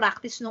sexual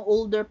practice ng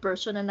older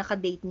person na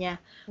nakadate niya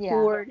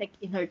who were like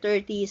in her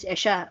 30s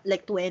siya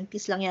like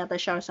 20s lang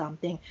yata siya or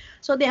something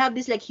so they have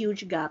this like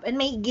huge gap and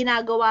may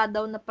ginagawa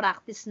daw na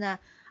practice na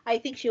I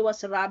think she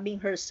was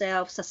rubbing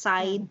herself sa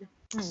side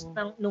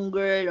nung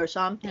girl or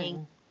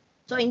something.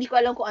 So, hindi ko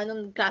alam kung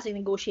anong klaseng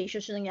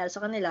negotiations yung nangyari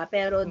sa kanila.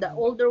 Pero the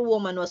older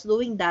woman was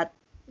doing that.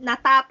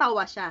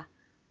 Natatawa siya.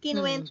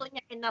 Kinuwento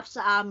niya enough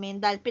sa amin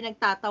dahil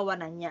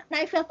pinagtatawanan niya.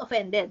 Na I felt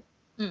offended.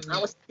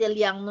 I was still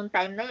young nung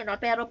time na yun.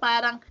 Pero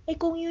parang,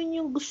 kung yun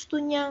yung gusto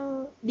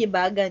niyang, di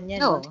ba, ganyan.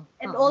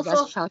 And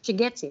also, that's how she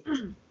gets it.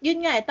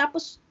 Yun nga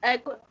Tapos,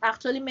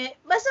 actually,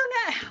 basta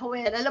nga,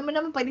 alam mo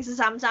naman, pag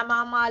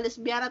nagsasama-sama ang mga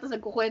lesbiana, tapos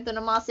nagkukwento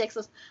ng mga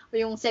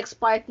yung sex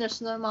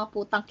partners ng mga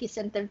putang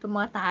kiss and tell itong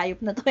mga tahayop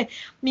na to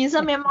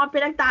Minsan may mga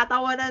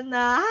pinagtatawanan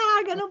na,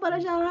 ganun pala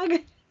siya,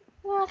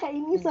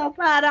 kainis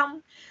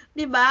parang,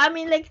 di ba? I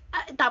mean, like,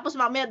 tapos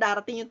mamaya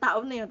darating yung tao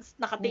na yun, tapos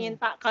nakatingin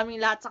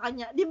kami lahat sa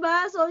kanya, di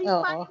ba? So,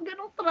 yung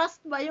ganung trust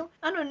ba? Yung,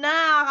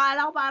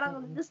 akala ko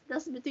parang,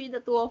 that's between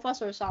the two of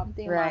us or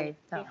something. Right.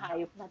 Yung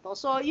hayop na to.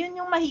 So, yun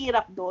yung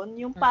mahirap doon.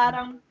 Yung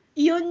parang,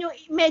 yun yung,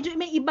 medyo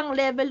may ibang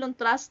level ng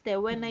trust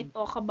when I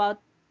talk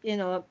about,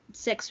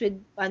 sex with,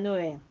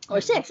 or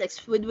sex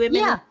with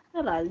women in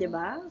general, di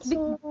ba?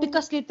 So,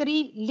 because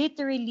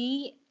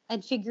literally, and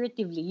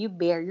figuratively, you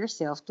bear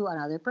yourself to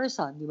another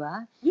person, di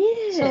ba?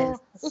 Yes.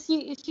 So,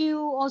 if you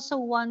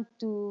also want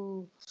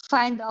to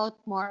find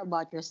out more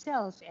about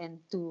yourself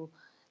and to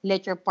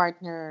let your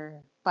partner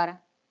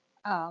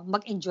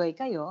mag-enjoy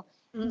kayo,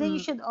 then you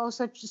should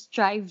also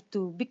strive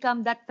to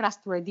become that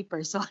trustworthy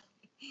person.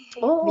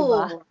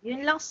 Diba?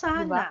 Yun lang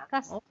sana. Diba?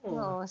 Kasi,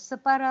 so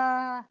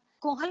para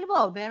kung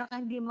halimbawa, meron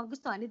kang hindi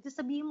magustuhan, ito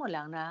sabihin mo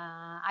lang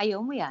na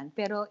ayaw mo yan.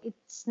 Pero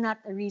it's not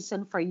a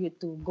reason for you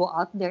to go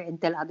out there and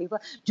tell other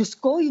people,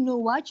 just go, you know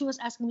what? She was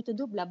asking me to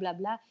do, blah, blah,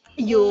 blah.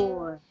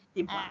 Yun.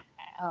 Diba?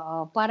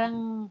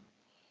 Parang,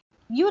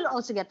 you'll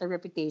also get a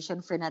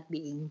reputation for not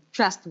being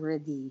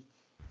trustworthy.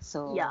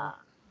 So,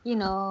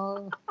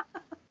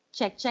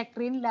 check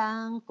rin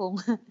lang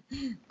kung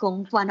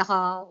paano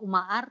ka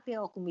umaarte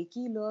o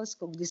kumikilos,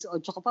 kung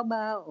 18 ka pa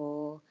ba,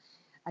 o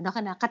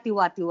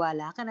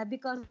katiwa-tiwala ka na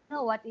because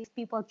what if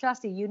people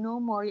trust you know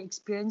more, you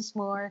experience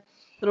more.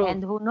 True.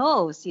 And who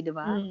knows,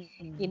 diba?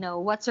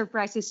 What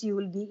surprises you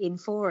will be in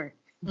for.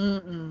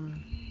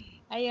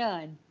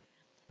 Ayun.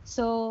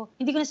 So,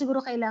 hindi ko na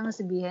siguro kailangan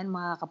sabihin,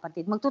 mga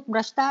kapatid,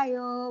 mag-toothbrush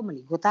tayo,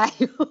 maligo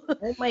tayo.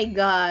 Oh my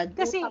God.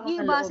 Kasi yung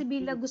iba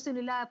sabihin gusto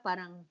nila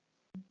parang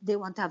they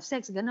want to have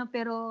sex, gano'n,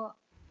 pero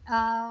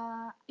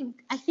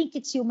I think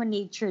it's human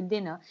nature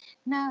din,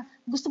 na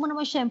gusto mo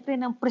naman syempre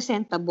ng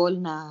presentable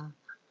na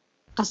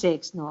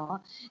ka-sex, no?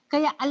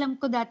 Kaya alam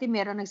ko dati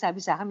meron nagsabi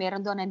sa akin,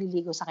 meron doon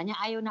naliligo sa kanya,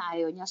 ayaw na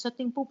ayaw niya. So,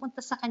 ting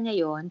pupunta sa kanya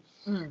yon,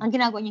 ang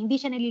ginagawa niya, hindi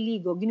siya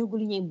naliligo,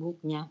 ginugulo niya yung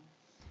buhok niya.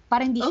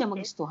 Para hindi siya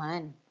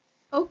magustuhan.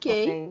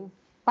 Okay?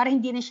 Para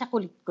hindi na siya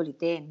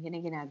kulit-kulitin. Yun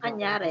ang ginagawa.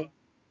 Anyari?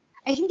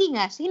 Ay, hindi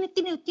nga.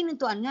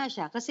 Tinutuan nga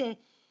siya. Kasi,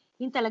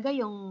 yun talaga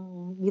yung,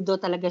 dito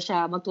talaga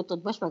siya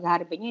magtututbrush,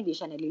 pagharapin niya, hindi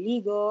siya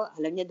naliligo,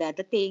 alam niya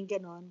dadating,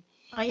 gano'n.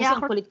 Kasi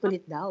ang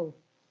kulit-kulit daw.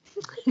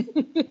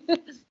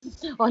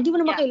 Hindi mo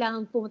naman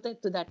kailangan pumunta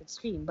to that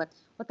extreme. But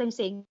what I'm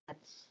saying,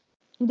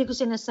 hindi ko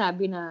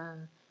sinasabi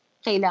na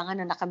kailangan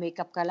na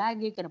naka-makeup ka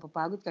lagi, ka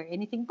napapagod ka or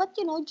anything. But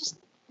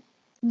just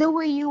the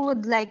way you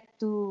would like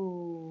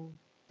to,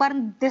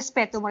 parang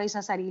respeto mo rin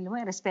sa sarili mo,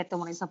 respeto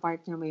mo rin sa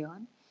partner mo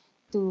yon,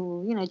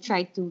 to,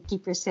 try to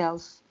keep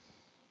yourself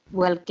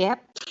well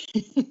kept.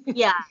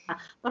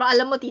 Pero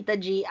alam mo, Tita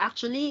G,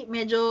 actually,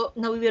 medyo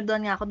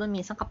nawiwirdoan nga ako doon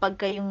minsan kapag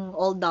kayong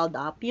all dolled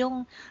up,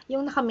 yung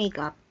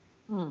naka-makeup.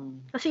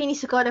 Kasi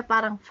inisip ko na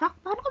parang, fuck,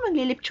 paano ka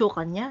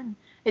maglilipchukan yan?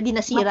 Di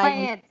nasira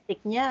yung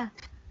lipstick niya.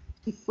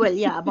 Well,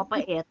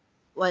 mapait.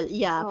 Well,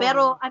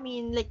 pero, I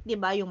mean, like, di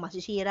ba, yung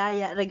masisira,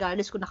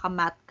 regardless kung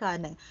naka-matte ka,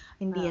 na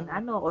hindi yan,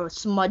 or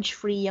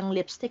smudge-free yung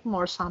lipstick mo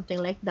or something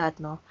like that,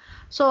 no?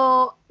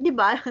 So, di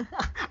ba,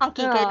 ang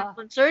kikay ng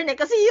concern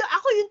Kasi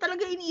ako yun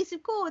talaga iniisip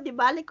ko, di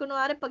ba? Like,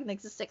 kunwari, pag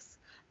nagsisex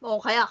O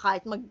kaya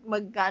kahit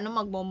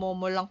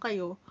magmomomo lang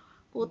kayo.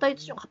 Puta,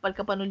 yung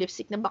kapal-kapal ng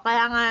lipstick na ba?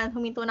 Kaya nga,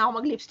 huminto na ako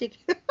mag-lipstick.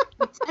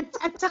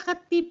 At saka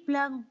tip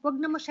lang, wag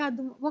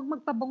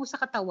magpabango sa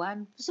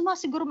katawan. Gusto mo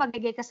siguro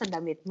magagay ka sa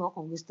damit mo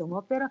kung gusto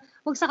mo, pero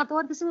wag sa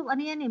katawan kasi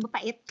ano yan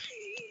mapait.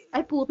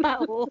 Ay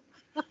puta, oo.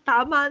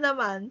 Tama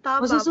naman,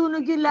 tama.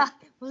 Masusunog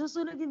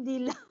yung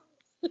dila.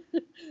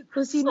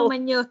 Kung sino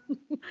man yun.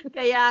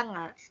 Kaya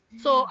nga.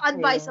 So,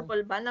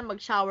 advisable ba na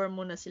mag-shower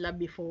muna sila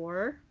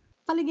before?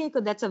 Palagay ko,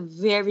 that's a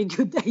very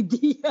good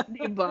idea.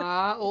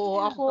 Diba?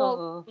 Oo, ako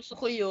gusto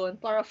ko yun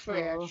para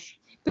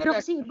fresh. Pero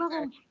kasi iba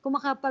kung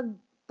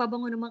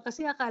makapagpabango naman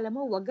kasi akala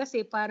mo wagas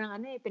parang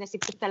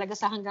pinasipit talaga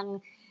sa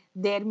hanggang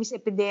dermis,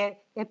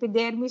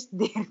 epidermis,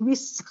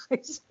 dermis.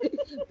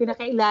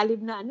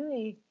 Pinakailalim na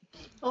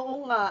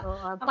Oo nga.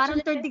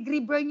 Parang third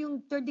degree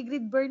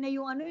burn na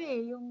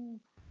yung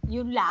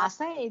yung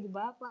lasa di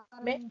ba?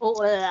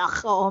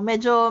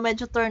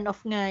 Medyo turn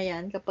off nga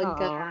yan kapag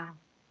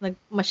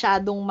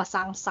masyadong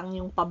masangsang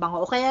yung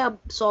pabango. O kaya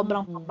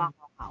sobrang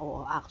pabango ka.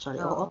 Oo,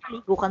 actually. Oo,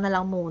 paligo ka na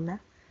lang muna.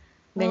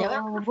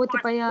 Ganyan. Buti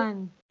pa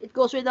yan. It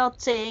goes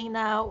without saying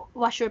na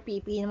wash your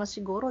pee naman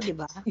siguro, di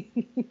ba?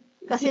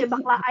 Kasi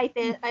bakla,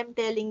 I'm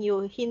telling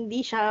you,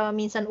 hindi siya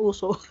minsan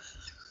uso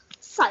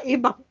sa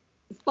ibang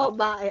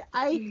babae.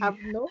 I have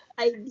no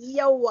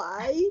idea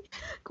why.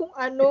 Kung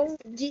anong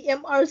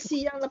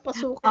GMRC ang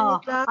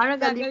napasukan nila. Ano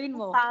gagawin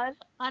mo?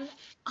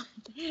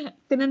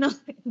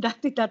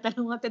 Dati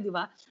tatanong nga di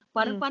ba?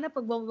 Parang paano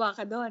pag bumaba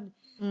ka doon?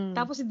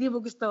 Tapos hindi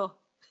mo gusto.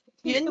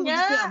 Yun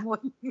nga.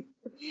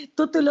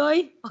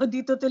 Tutuloy o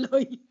di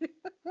tutuloy?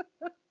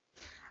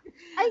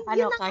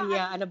 Ay,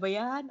 ano ba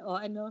yan? O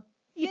ano?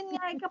 Yun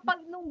nga,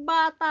 kapag nung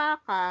bata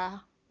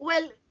ka,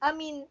 well, I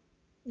mean,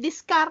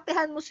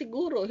 diskartehan mo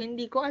siguro,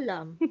 hindi ko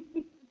alam.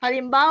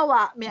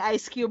 Halimbawa, may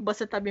ice cube ba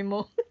sa tabi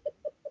mo?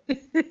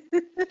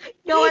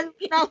 Gawan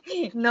mo ng...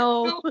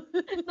 No,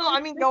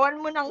 I mean,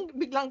 gawan mo ng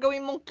biglang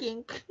gawin mong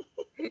kink.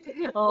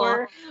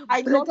 Or,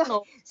 I don't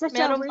know. Sa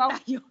shower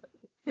tayo.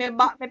 May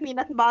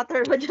peanut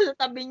butter ba dyan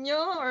sa tabi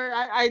nyo? Or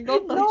I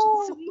don't know.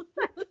 No.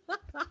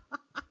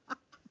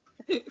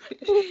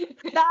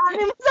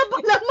 Daanin mo sa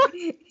palaman.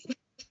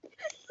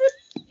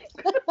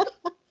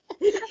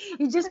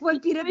 You just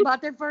want peanut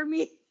butter for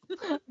me?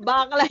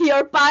 Bakla,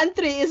 your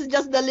pantry is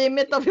just the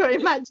limit of your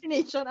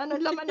imagination. Ano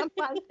laman ng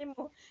pantry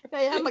mo?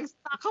 Kaya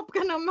mag-stock up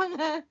ka ng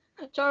mga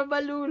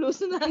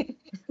chorbalulus na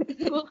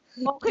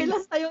okay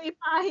lang tayong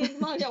ipahin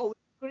mga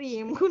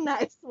cream kung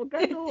nais mo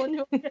gano'n.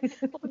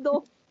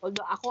 Although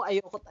ako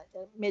ayoko,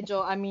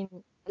 medyo,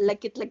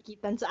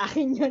 lakit-lakitan sa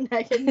akin yun.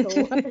 I can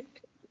know.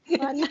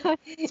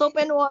 Soap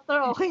and water,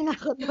 okay na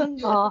ako doon.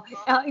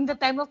 In the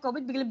time of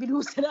COVID, biglang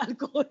binuhusan na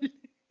alcohol.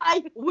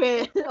 Ay,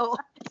 well,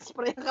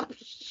 spray ka,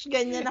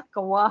 ganyan na.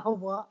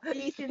 Kawawa.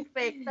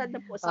 Disinfected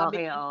na po,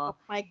 sabi ko.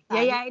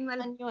 Yayain mo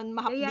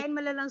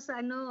lang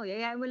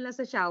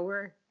sa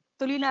shower.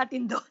 Tuloy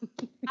natin doon.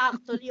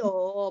 Actually,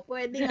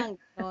 pwede nga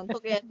gano'n,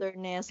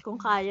 togetherness,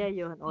 kung kaya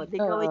yun. Di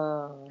gawin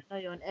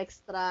yun,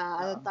 extra,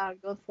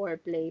 tawag doon,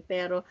 foreplay.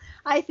 Pero,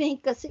 I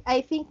think,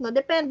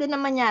 depende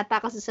naman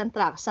yata kasi sa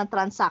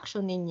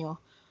transaction ninyo.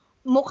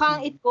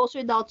 Mukhang it goes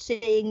without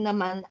saying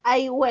naman,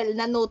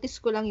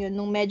 na-notice ko lang yun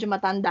nung medyo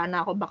matanda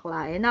na ako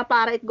bakla na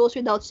para it goes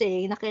without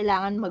saying na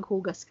kailangan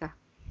maghugas ka.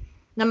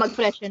 Na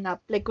mag-freshen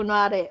up. Like,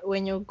 kunwari,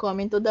 when you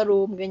come into the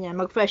room, ganyan,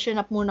 mag-freshen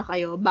up muna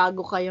kayo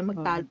bago kayo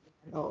magtalo.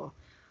 Oo.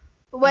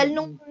 Well,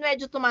 nung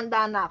medyo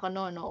tumanda na ako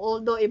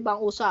although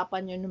ibang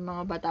usapan yun ng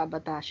mga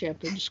bata-bata,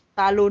 syempre,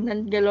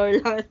 talunan galore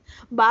lang.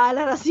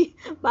 Bahala na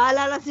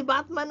si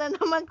Batman na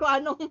naman kung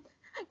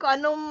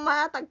anong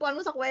matagpuan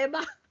mo sa kuweba.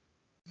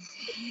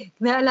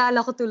 Naalala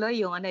ko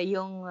tuloy yung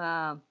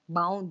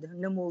Bound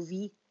na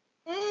movie.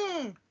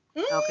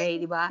 Okay,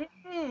 di ba?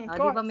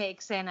 Di ba may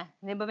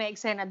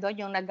eksena doon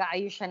yung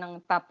nag-aayos siya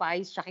ng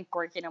Popeyes tsaka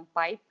Corky ng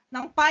pipe?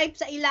 Ng pipe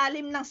sa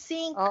ilalim ng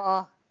sink.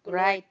 Oo.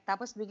 Right.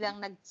 Tapos biglang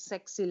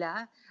nag-sex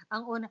sila.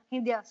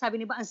 Sabi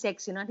ni ba ang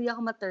sexy na, hindi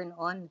ako ma-turn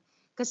on.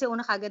 Kasi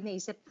una kagad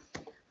naisip,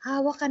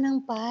 hawak ka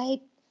ng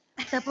pipe.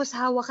 Tapos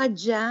hawak ka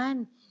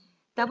dyan.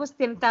 Tapos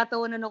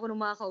tinatatawanan ako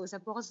ng mga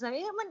kausap ko. Kasi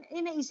sabi,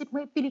 naisip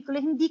mo,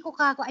 pelikula, hindi ko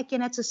I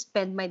cannot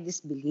suspend my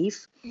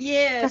disbelief.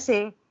 Yes.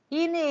 Kasi,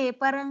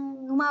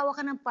 parang humawak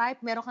ka ng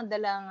pipe, meron kang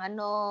dalang,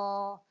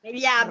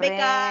 Yabe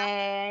ka.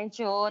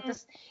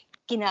 Tapos,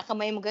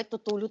 kinakamay mo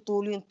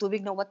tutulo-tulo yung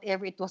tubig na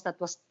whatever it was that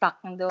was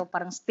stuck ng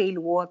parang stale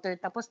water.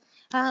 Tapos,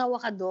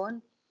 hahawa ka doon?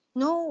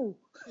 No.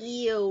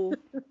 Ew,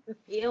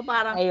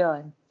 parang,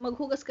 ayun.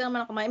 Maghugas ka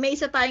naman ng kamay. May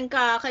isa tayong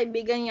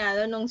kaibigan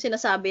nga, nung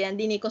sinasabi yan,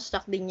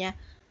 diniconstruct din niya.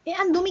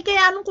 Ang dumi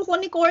kaya nung kuko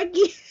ni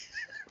Corky.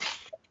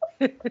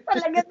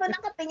 Talaga to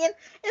nakatingin.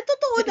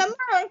 Totoo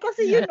naman.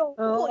 Kasi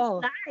kuko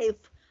is life.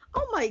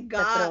 Oh my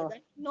God.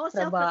 No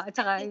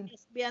self-respecting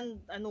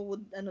lesbian,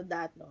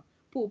 that,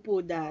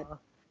 Pupu that.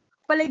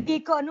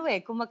 Palagi ko,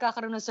 kung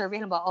magkakaroon ng survey,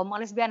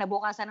 mga lesbiana,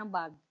 bukasan ng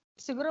bag.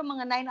 Siguro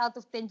mga 9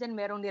 out of 10 dyan,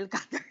 merong nail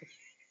cutter.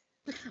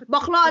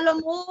 Bakla, alam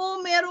mo,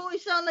 merong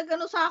isang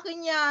nagano sa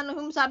akin yan.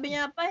 Sabi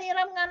niya,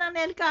 pahiram nga ng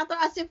nail cutter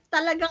as if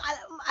talagang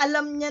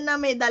alam niya na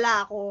may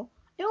dala ako.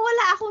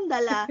 Wala akong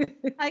dala.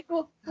 Ay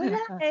ko, wala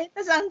eh.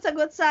 Tapos ang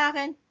sagot sa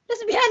akin,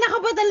 lesbiana ka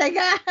ba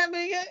talaga?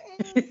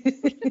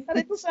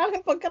 Sabi ko sa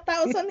akin,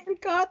 pagkatao sa nail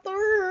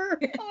cutter.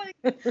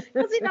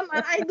 Kasi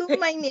naman, I do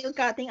my nail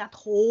cutting at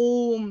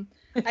home.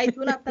 I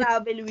do not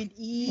travel with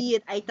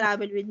it. I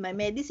travel with my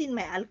medicine,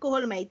 my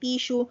alcohol, my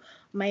tissue,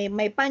 may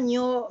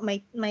panyo,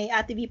 may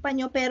Ate V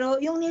panyo, pero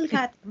yung nail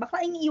cutting,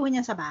 baka iniiwan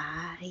niya sa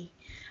bahay.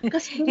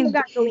 Kasi hindi mo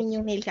gagawin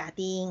yung nail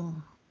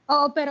cutting.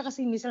 Oo, pero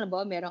kasi minsan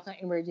ba, meron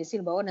kang emergency,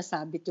 ba,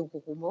 nasabit yung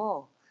kuko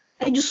mo.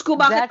 Ay, Diyos ko,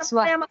 bakit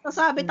kaya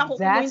matasabit ang kuko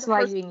mo That's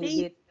why you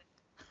need it.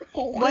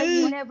 Well,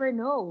 you never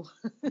know.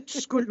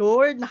 Diyos ko,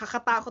 Lord,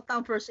 nakakatakot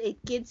ang first aid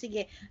kit.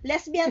 Sige,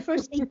 lesbian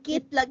first aid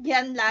kit,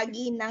 lagyan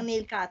lagi ng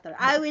nail cutter.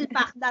 I will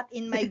pack that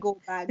in my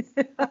go bag.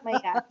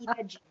 Maya,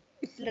 Tita G.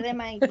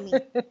 Remind me.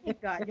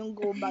 God, yung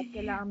go bag,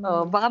 kailangan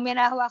mo. Baka may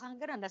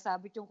nahawakan ka na,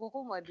 nasabit yung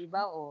kuko mo, di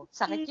ba?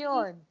 Sakit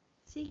yun.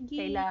 Sige.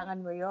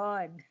 Kailangan mo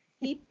yun.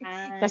 Keep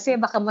on. Kasi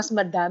baka mas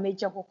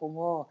ma-damage yung kuko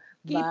mo.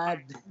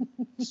 Bad.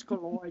 Diyos ko,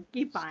 Lord.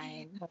 Keep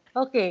on.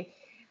 Okay.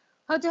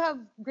 How to have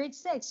great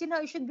sex? You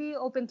should be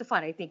open to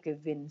fun. I think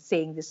we've been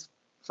saying this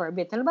for a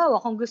bit.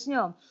 Halimbawa, kung gusto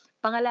nyo,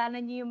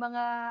 pangalanan nyo yung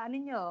mga,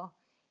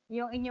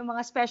 yung inyong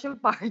mga special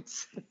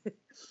parts.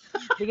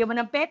 Bigyan mo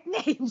ng pet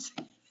names.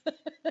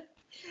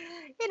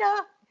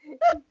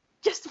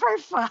 Just for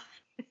fun.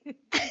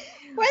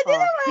 Pwede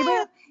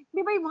naman. Di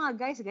ba yung mga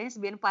guys, ganyan,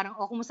 sabihin parang,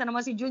 kumusta naman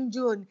si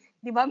Junjun?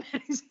 Di ba?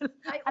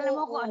 Alam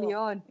mo kung ano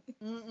yun.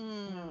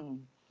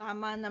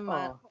 Tama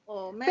naman.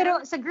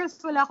 Pero sa girls,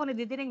 wala ako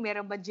nadidinig,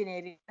 meron ba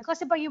generic?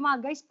 Kasi pag yung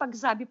mga guys,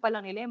 pagsabi pa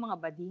lang nila, yung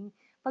mga bading,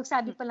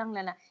 pagsabi pa lang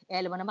nila,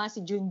 alam mo naman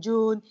si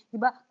Junjun, di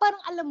ba?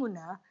 Parang alam mo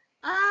na.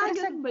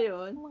 Ganun ba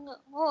yun?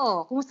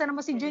 Kumusta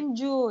naman si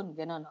Junjun?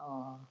 Ganon,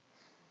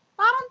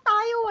 Parang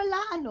tayo wala,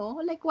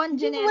 like one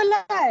generic.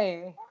 Wala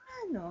eh.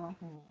 Ano?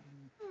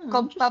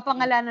 Kung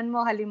papangalanan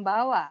mo,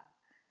 halimbawa,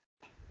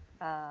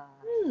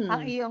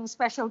 ang iyong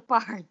special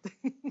part.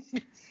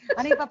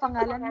 Ano yung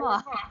papangalan mo?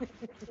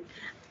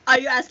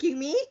 Are you asking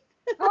me?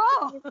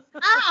 Oo.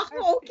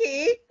 Ako,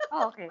 okay.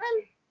 Okay.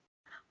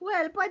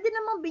 Well, pwede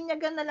naman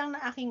binyagan na lang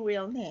ng aking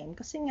real name.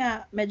 Kasi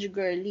nga, medyo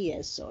girly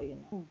eh. So,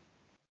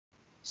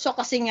 So,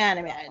 kasi nga,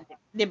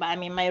 di ba,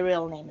 my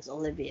real name is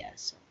Olivia.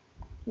 So,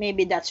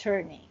 maybe that's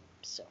her name.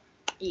 So,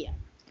 yeah.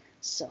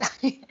 So.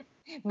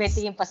 May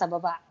tingin pa sa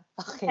baba.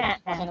 Okay.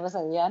 Okay na ba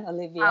sa'yo yan,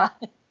 Olivia?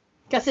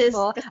 Kasi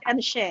ano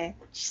siya,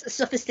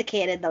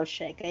 sophisticated daw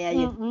siya. Kaya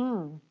yun.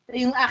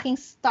 Yung aking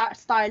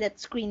starlet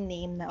screen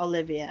name na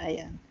Olivia,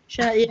 ayan.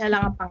 Yun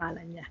lang ang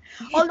pangalan niya.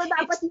 Although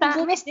dapat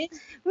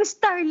may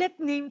starlet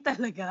name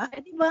talaga.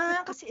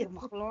 Diba? Kasi,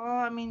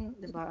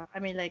 diba?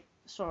 Like,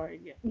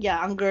 sorry. Yeah,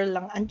 ang girl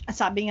lang.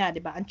 Sabi nga,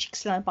 diba? Ang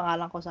chicks lang ang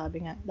pangalan ko,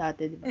 sabi nga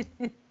dati, diba?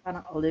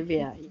 Parang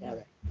Olivia.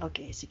 Yeah, right.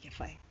 Okay, sige,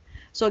 fine.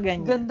 So,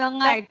 ganyan. Ganda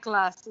nga,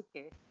 classic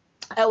eh.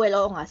 Well,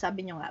 oo nga,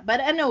 sabi nyo nga.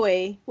 But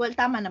anyway, well,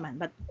 tama naman.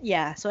 But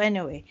yeah, so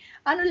anyway.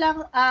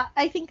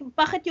 I think,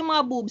 bakit yung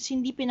mga boobs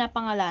hindi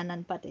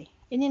pinapangalanan pati?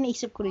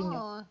 Iniisip ko rin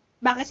yun.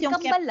 Bakit si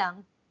yung Kambal lang.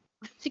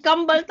 Si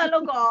Kambal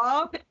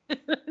talaga?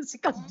 Si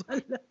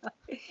Kambal lang.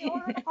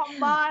 Yung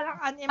Kambal,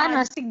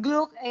 ang si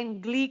Gluck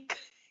and Gleek.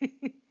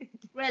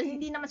 Well,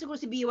 hindi naman siguro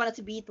si B1 at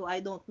si B2.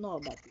 I don't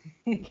know. But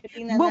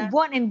Boob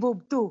 1 and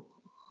Boob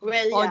 2.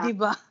 Well, yeah.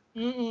 Diba?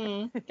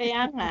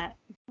 Kaya nga.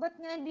 Ba't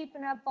nga hindi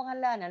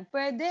pinapangalanan?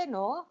 Pwede,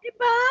 no?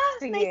 Diba?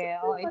 Sige,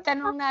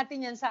 itanong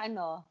natin yan sa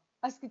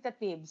Ask Tita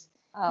Tibbs.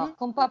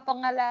 Kung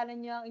papangalanan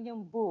niyo ang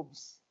inyong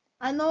boobs,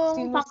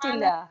 sino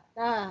sila?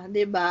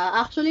 Diba?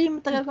 Actually,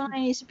 matagal ko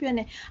naisip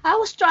yun eh. I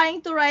was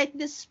trying to write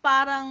this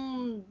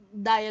parang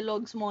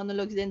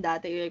monologues din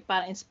dati. Like,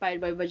 parang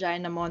inspired by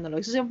vagina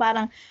monologues. So,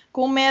 parang,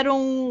 kung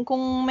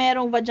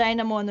merong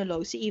vagina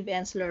monologue, si Eve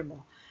Ensler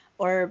mo,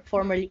 or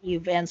formerly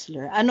Eve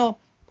Ensler,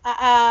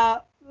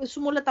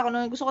 sumulat ako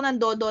nun, gusto ko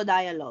ng Dodo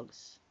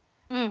Dialogues.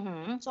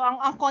 So,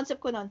 ang concept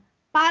ko nun,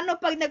 paano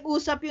pag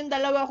nag-usap yung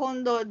dalawa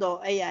kong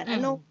Dodo, ayan,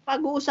 anong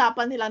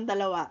pag-uusapan nilang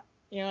dalawa?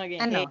 Yung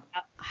mga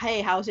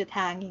hey, how's it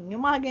hanging?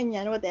 Yung mga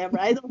ganyan, whatever.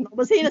 I don't know.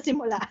 Basta yun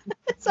nasimula.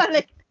 So,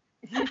 like,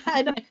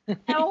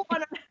 ewan ko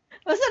na.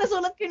 Basta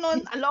nasulat ko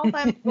nun a long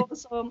time ago.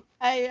 So,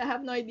 I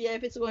have no idea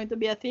if it's going to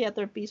be a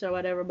theater piece or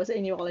whatever. Basta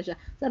iniwan ko lang siya.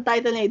 Sa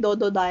title niya,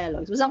 Dodo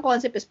Dialogues. Basta ang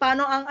concept is,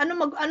 paano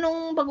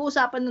anong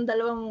pag-uusapan ng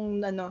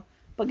dalawang,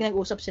 pag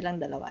nag-usap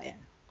silang dalawa, yan.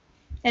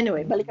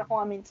 Anyway, balik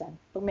ako nga minsan,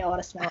 pag may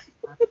oras na.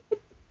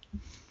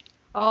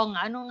 Oo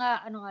nga,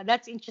 ano nga,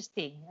 that's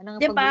interesting. Ano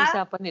nga diba?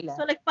 pag-uusapan nila?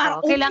 So like,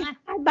 parang, kailangan,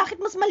 bakit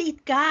mas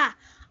maliit ka?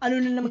 Ano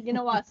na naman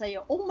ginawa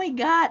sa'yo? Oh my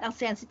God, ang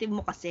sensitive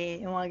mo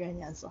kasi, yung mga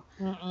ganyan. So,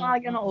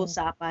 mga ganang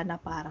usapan na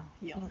parang,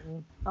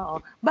 yun.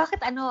 Oo.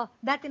 Bakit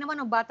dati naman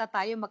nung bata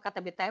tayo,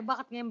 magkatabi tayo,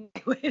 bakit ngayon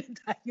may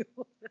tayo?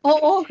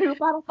 Oo,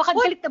 parang, bakit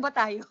galit na ba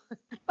tayo?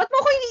 Ba't mo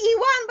ko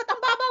iniiwan? Ba't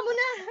ang baba mo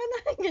na?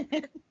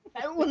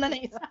 Ay, una na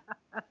isa.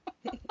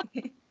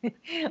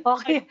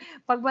 Okay,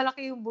 pag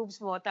malaki yung boobs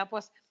mo,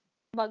 tapos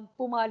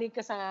pumali ka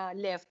sa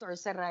left or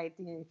sa right,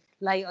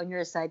 lie on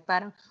your side,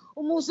 parang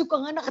umusog ka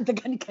nga,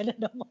 nakadagan ka na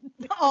naman.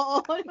 Oo.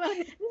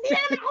 Hindi na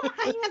naman ako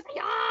makahinga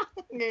sa'yo!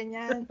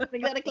 Ganyan.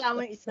 Nagreklamo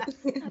yung isa.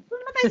 Doon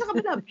naman tayo sa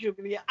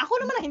kabila. Ako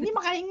naman na hindi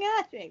makahinga.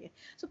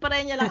 So,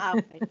 pareho niya lang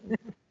away.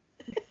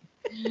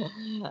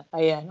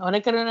 Ayan.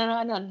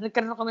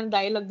 Nagkaroon kami ng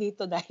dialogue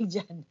dito dahil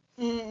dyan.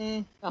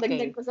 Okay.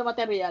 Dagdag ko sa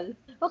material.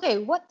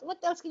 Okay, what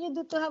else can you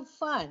do to have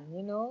fun?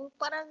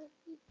 Parang,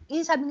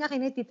 sabi nga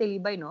kay Tita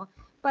Libay, no?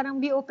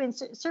 Parang be open,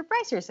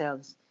 surprise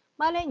yourselves.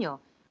 Malay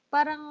nyo,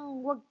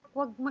 parang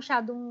wag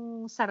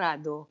masyadong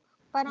sarado.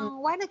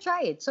 Parang why not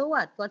try it? So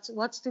what?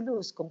 What's to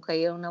lose? Kung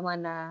kayo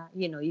naman na,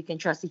 you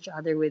can trust each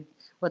other with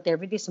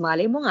whatever it is.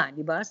 Malay mo nga, di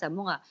ba? Sabi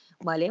mo nga,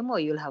 malay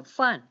mo, you'll have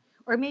fun.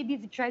 Or maybe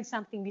you tried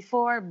something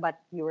before, but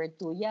you were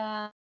too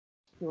young,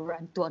 you were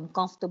too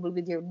uncomfortable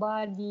with your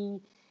body.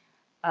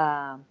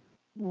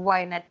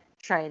 Why not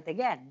try it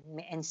again?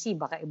 And see,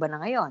 baka iba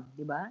na ngayon,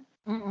 di ba?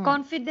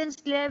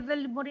 Confidence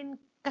level mo rin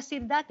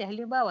kasi dati,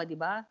 halimbawa, di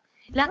ba?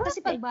 Lahat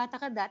kasi pag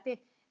bata ka dati,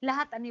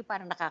 lahat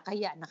parang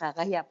nakakahiya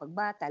pag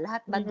bata.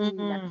 Lahat lahat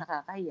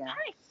nakakahiya.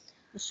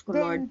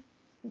 Lord.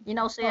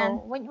 So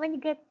yan. When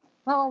you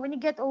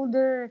get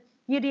older,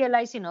 you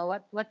realize,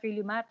 what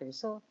really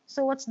matters. So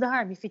what's the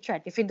harm if you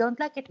try it? If you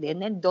don't like it,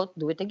 then don't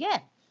do it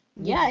again.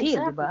 Yeah,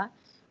 exactly. Di ba?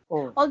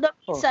 Although,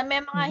 may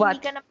mga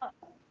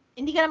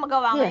hindi ka na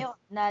magawa ngayon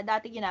na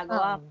dati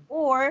ginagawa.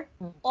 Or,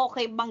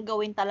 okay bang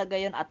gawin talaga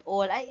yon at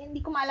all? Ay,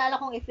 hindi ko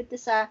maalala kung if it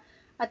is a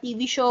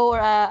TV show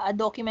or a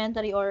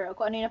documentary or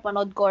kung ano yung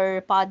napanood ko or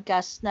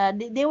podcast na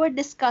they were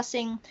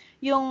discussing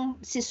yung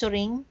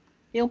scissoring,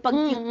 yung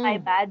pag-keep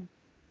iPad.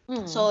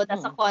 So,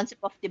 that's a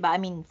concept of, diba,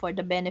 I mean, for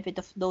the benefit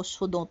of those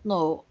who don't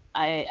know,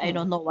 I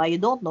don't know why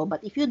you don't know,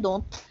 but if you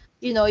don't,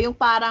 yung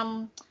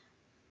parang,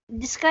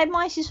 describe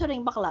mo nga yung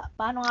scissoring, bakla.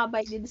 Paano nga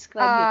ba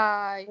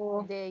i-describe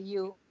yun?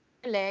 Yung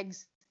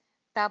legs,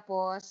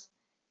 tapos,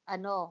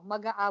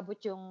 mag-aabot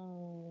yung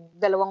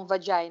dalawang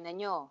vagina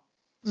nyo.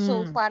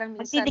 So,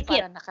 parang minsan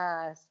parang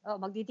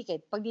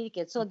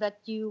pagdidikit, so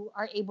that you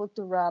are able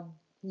to rub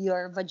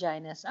your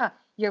vaginas,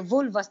 your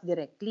vulvas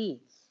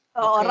directly.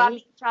 Oo, rubbing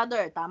each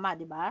other, tama,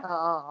 di ba?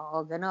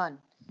 Oo, ganon.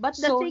 But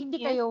so,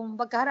 hindi kayo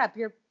magkaharap,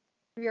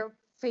 you're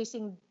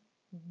facing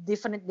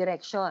different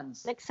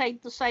directions. Like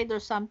side to side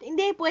or something.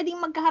 Hindi, pwedeng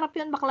magkaharap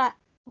yun, bakla.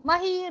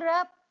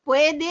 Mahirap.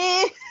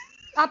 Pwede.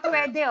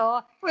 Pwede,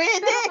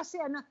 Pwede. Pero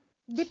kasi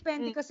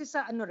depende kasi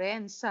sa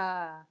sa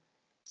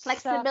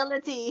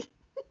flexibility.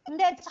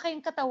 Hindi, at saka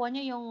yung katawan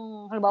niya,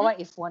 yung, halimbawa,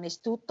 if one is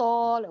too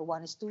tall, or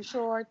one is too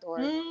short,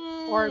 or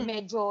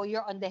medyo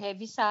you're on the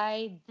heavy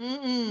side,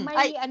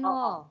 may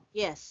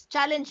yes,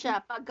 challenge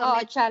siya.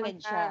 Pagka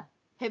challenge siya.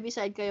 Heavy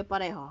side kayo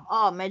pareho.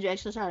 Medyo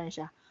extra challenge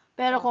siya.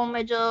 Pero kung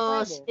medyo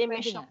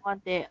steamish yung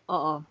konti,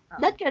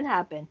 that can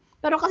happen.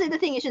 Pero kasi the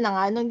thing is, yun na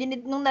nga,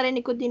 nung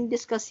narinig ko din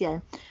discuss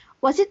yan,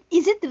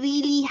 is it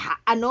really,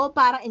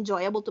 parang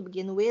enjoyable to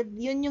begin with?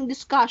 Yun yung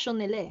discussion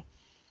nila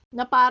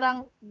na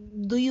parang,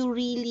 do you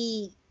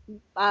really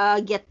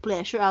get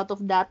pleasure out of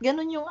that?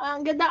 Ganun yung,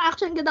 ang ganda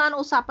ng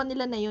usapan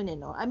nila na yun,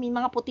 no? I mean,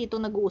 mga putito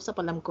nag-uusap,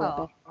 alam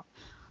ko.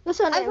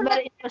 So,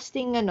 very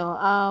interesting,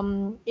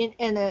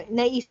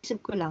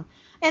 naisip ko lang.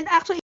 And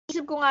actually,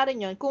 isip ko nga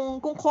rin yun, kung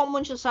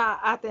common siya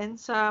sa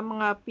atin, sa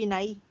mga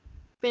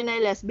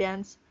Pinay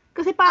lesbians.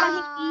 Kasi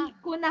parang hindi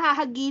ko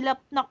nahahagilap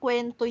na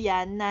kwento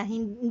yan na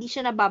hindi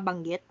siya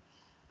nababanggit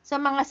sa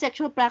mga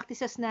sexual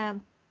practices na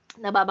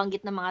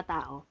nababanggit ng mga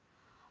tao.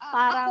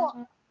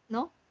 Parang,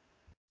 no?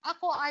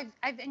 Ako, I've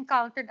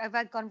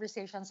had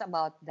conversations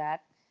about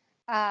that.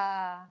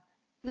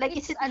 Like,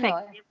 is it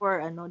effective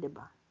or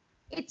diba?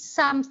 It's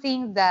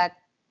something that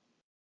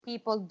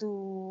people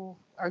do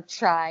or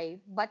try,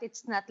 but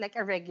it's not like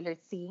a regular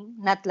thing,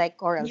 not like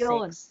oral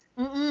sex.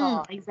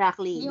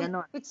 Exactly,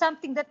 ganon. It's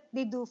something that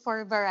they do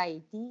for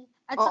variety.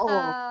 At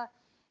saka,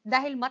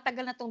 dahil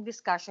matagal na tong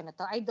discussion na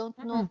to, I don't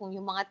know kung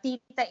yung mga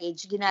tita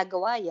age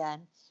ginagawa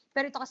yan.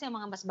 Pero ito kasi ang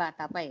mga mas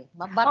bata pa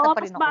Bata pa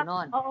rin ako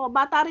noon.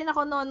 Bata rin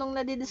ako noon nung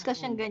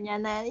nadidiscuss yung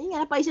ganyan na,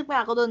 napaisip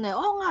nga ako doon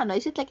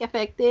is it like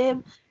effective?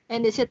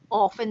 And is it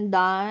often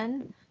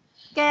done?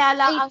 Kaya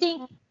lang,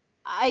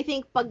 I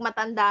think pag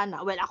matanda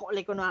na, well, ako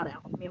ulit kunwari,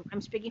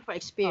 I'm speaking for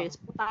experience.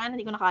 Puta na,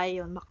 hindi ko na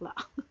kaya yun, bakla.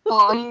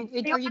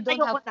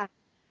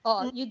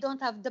 You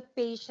don't have the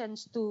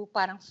patience to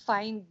parang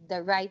find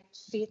the right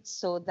fit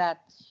so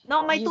that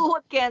my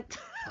tuhod can't.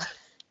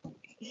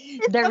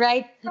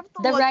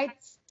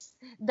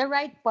 the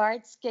right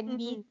parts can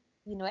meet,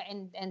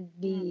 and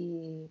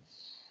be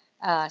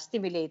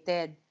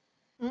stimulated.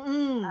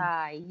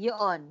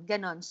 Yun,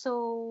 ganon.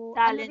 So,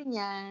 talent. Rin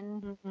yan.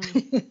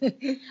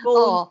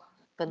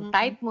 Kung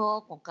type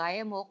mo, kung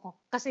kaya mo,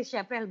 kasi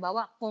syempre,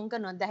 halimbawa, kung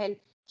ganon, dahil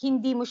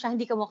hindi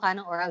ka mukha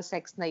ng oral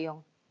sex na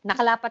yung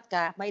nakalapat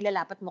ka,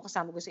 mailalapat mo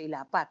kasama ko sa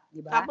ilapat, di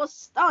ba?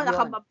 Tapos,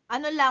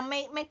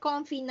 may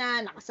comfy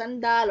na,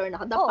 nakasandal or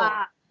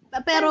nakadapa.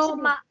 Pero,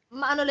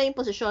 maano lang yung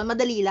posisyon,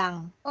 madali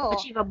lang.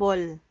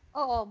 Achievable.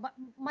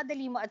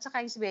 Madali mo. At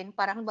saka yung sabihin,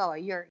 parang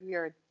halimbawa,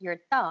 your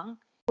tongue,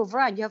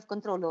 over you have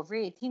control over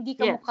it. Hindi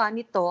ka mukha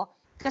nito,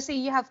 Kasi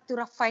you have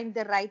to find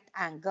the right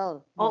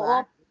angle, di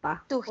Oo. ba?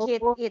 To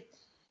hit it.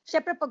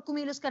 Siyempre, pag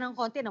kumilos ka ng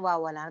konti,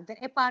 nawawala.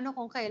 Paano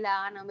kung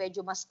kailangan ng medyo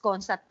mas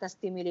constant na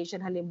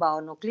stimulation, halimbawa,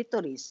 no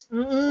clitoris?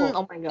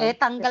 Oh my God.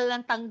 Tanggal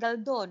lang tanggal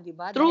doon, di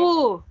ba?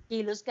 True.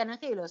 Dahil kilos ka ng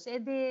kilos,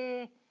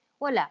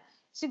 wala.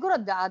 Siguro,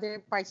 the other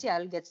parts,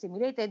 I'll get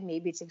stimulated.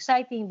 Maybe it's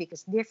exciting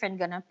because different,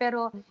 ganun.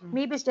 Pero,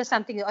 maybe it's just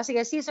something,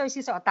 sige, scissor,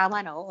 tama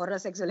na, oral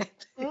sex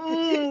ulit.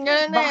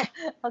 Ganun eh.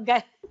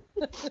 Okay.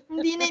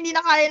 hindi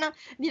na kaya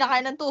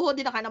ng tuhod,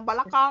 hindi na kaya ng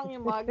balakang,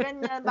 yung mga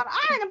ganyan. Parang,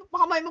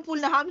 baka may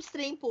ma-pull na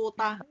hamstring,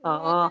 puta.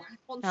 Oo.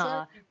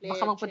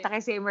 Baka magpunta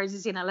kayo sa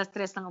emergency na alas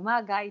 3 ng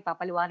umaga,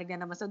 ipapaliwanag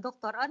na naman sa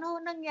doktor, ano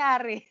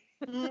nangyari?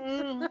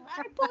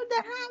 I pulled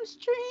the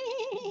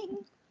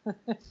hamstring.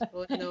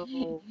 Oh no.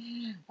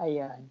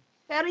 Ayan.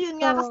 Pero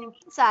yun nga, kasi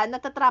minsan,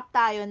 natatrap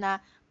tayo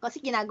na, kasi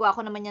ginagawa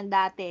ko naman yan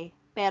dati,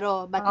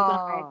 pero ba't di ko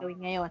na kaya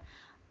gawin ngayon?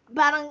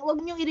 Parang, wag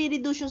niyong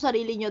i-reduce yung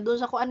sarili niyo doon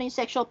sa kung ano yung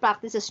sexual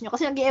practices niyo,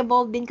 kasi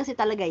nag-evolve din kasi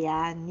talaga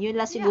yan. Yun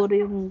lang siguro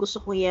yung gusto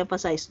kong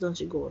i-emphasize doon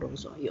siguro.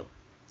 So, yun.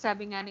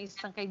 Sabi nga ng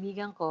isang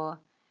kaibigan ko,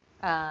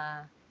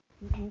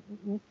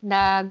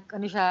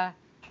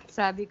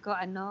 sabi ko,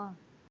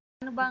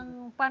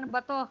 paano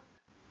ba to?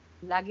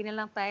 Lagi na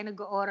lang tayo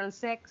nag-oral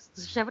sex.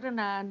 So, syempre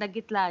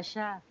nagitla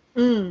siya.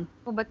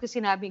 Kung ba't ko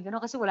sinabi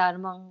gano'n? Kasi wala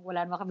namang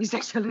kami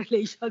sexual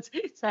relations.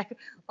 Sabi,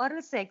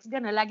 oral sex,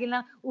 gano'n. Lagi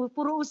lang,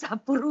 puro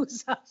usap.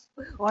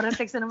 Oral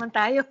sex na naman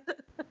tayo.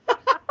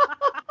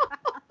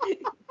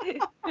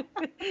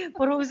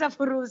 puro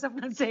usap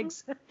ng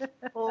sex.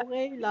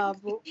 Okay,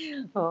 labo.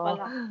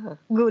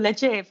 Gulat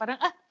siya eh. Parang,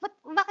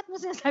 bakit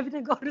mo sinasabi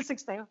nag-oral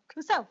sex tayo?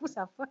 Usap.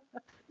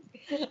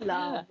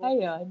 Labo.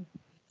 Ayun.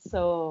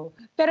 So,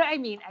 pero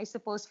I mean, I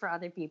suppose for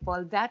other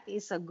people, that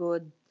is a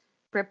good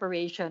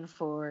preparation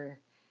for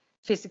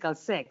physical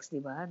sex, di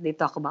ba? They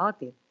talk about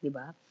it, di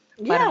ba?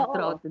 Parang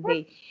throughout the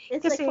day.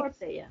 It's kasi, like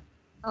forte,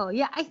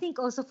 yeah. I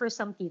think also for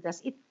some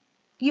titas,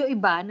 yung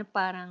iba na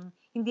parang,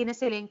 hindi na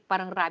sila yung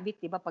parang rabbit,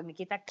 di ba? Pag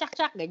nakita,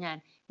 tsak,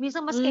 ganyan.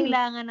 Minsan mas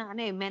kailangan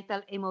ng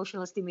mental,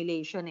 emotional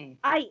stimulation eh.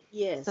 Ay,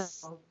 yes.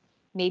 So,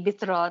 maybe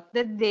throughout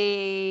the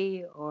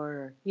day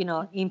or,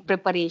 in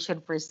preparation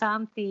for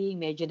something,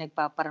 medyo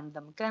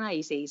nagpaparamdam ka na,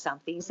 you say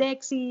something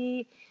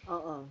sexy,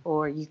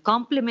 or you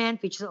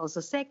compliment, which is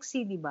also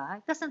sexy, di ba?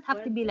 It doesn't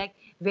have to be like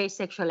very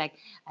sexual, like,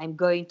 I'm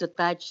going to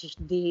touch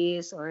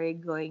this or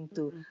going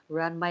to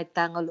run my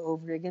tongue all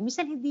over again.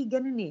 Minsan hindi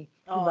ganun eh,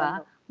 di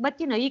ba?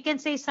 But, you can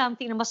say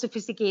something na mas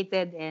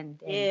sophisticated and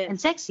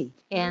sexy.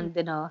 And,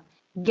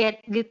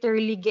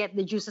 literally get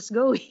the juices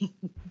going.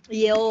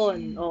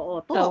 Yun,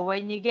 oo. So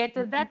when you get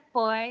to that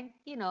point,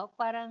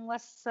 parang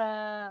mas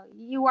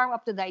you warm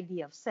up to the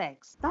idea of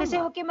sex. Tama. Kasi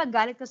huwag kayo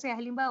magalit kasi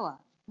halimbawa,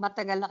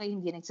 matagal na kayo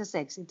hindi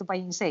nagsa-sex. Ito pa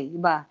yung say,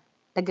 iba,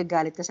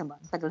 nagagalit kasi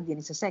matagal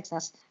hindi nagsa-sex.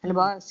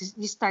 Halimbawa,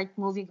 you start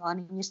moving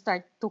on and you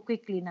start too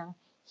quickly nang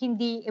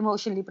hindi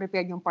emotionally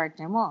prepared yung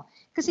partner mo.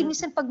 Kasi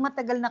minsan pag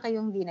matagal na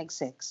kayong hindi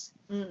nag-sex,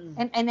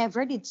 and I've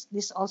heard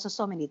this also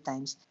so many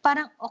times,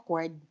 parang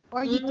awkward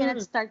or you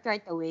cannot start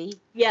right away.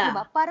 Yeah.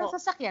 Diba? Parang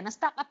sasakyan,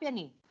 na-stuck up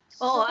yan eh.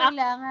 So,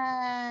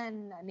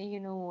 kailangan,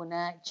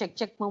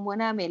 check mo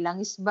muna, may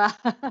langis ba?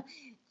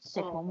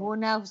 Check mo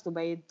muna, gusto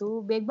ba yung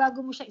tubig,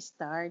 bago mo siya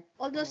start.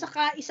 Although,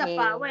 saka isa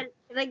pa,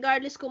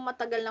 regardless kung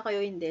matagal na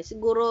kayo hindi,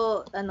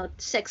 siguro,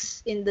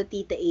 sex in the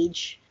tita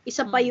age,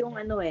 isa pa yung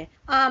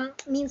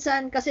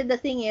minsan, kasi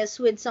the thing is,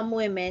 with some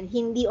women,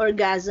 hindi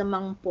orgasm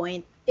ang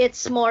point.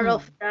 It's more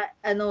of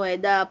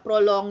the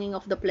prolonging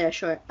of the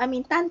pleasure. I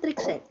mean,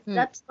 tantric sex.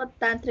 That's what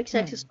tantric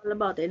sex is all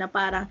about. Na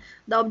parang,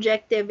 the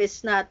objective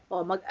is not,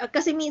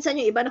 kasi minsan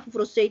yung iba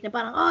na-frustrate na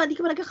parang, hindi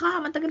ka pa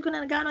nagkakam, ang tagal ko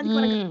na nagano, hindi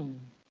ko nagkakam.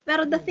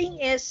 Pero the thing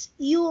is,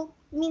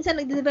 minsan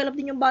nagde-develop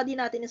din yung body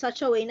natin in such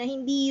a way na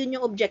hindi yun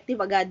yung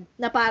objective agad.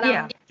 Na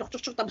parang,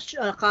 chuk tapos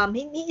come.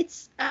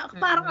 It's,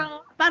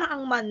 parang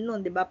ang man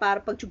nun, di ba?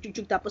 Para pag chuk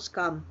tapos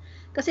come.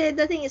 Kasi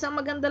the thing is, ang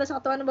maganda lang sa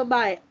katawan ng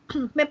babae,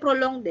 may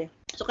prolonged eh.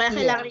 So, kaya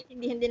kailangan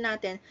intindihin din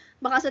natin.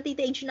 Baka sa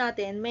tita age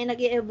natin, may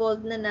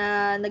nag-evolve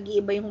na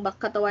nag-iiba yung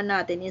katawan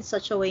natin in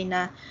such a way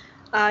na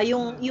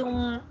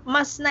yung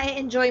mas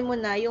na-enjoy mo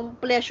na yung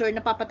pleasure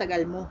na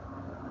papatagal mo.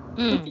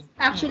 Which is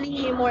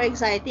actually more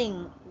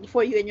exciting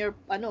for you and your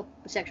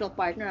sexual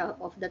partner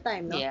of the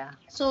time, no? Yeah.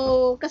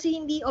 So, kasi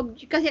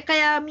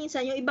kaya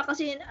minsan yung iba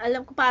kasi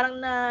alam ko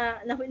parang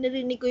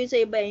narinig ko yun sa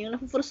iba, yung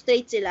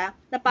na-frustrate sila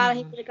na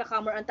parang hindi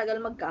nagka-camera ang tagal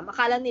mag-cam.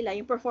 Akala nila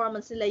yung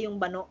performance nila yung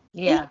bano.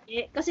 Yeah.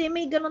 Kasi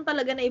may ganun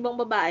talaga na ibang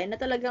babae na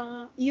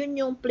talagang yun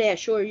yung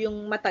pleasure,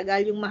 yung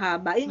matagal, yung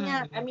mahaba. Yun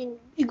nga, I mean,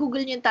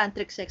 i-google niyo yung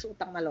tantric sex,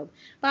 utang na loob.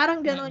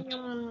 Parang ganun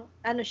yung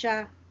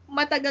siya,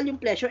 matagal yung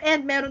pleasure.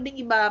 And meron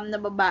ding iba na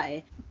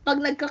babae, pag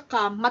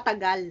nagka-cam,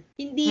 matagal.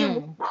 Hindi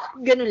yung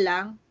ganun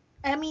lang.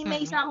 I mean,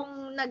 may isa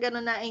akong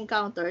na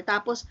encounter,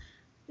 tapos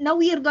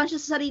na-weirdoan siya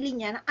sa sarili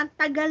niya na ang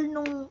tagal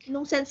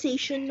nung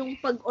sensation nung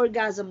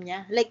pag-orgasm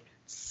niya. Like,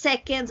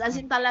 seconds, as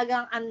in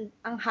talagang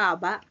ang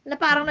haba. Na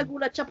parang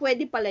nagulat siya,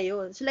 pwede pala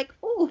yun. So like,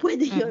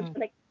 pwede yun.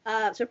 Like,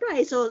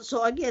 surprise.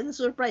 So again,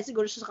 surprise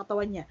siguro siya sa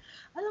katawan niya.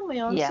 Alam mo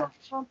yun? Yeah.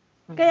 So,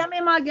 Kaya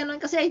may mga ganun.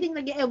 Kasi I think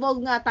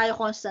nag-evolve nga tayo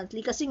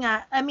constantly. Kasi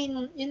nga, I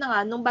mean, yun na nga,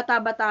 nung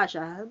bata-bata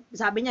siya,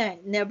 sabi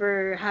niya,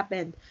 never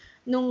happened.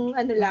 Nung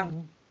ano lang,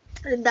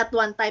 that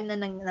one time na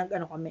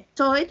nag-ano kami.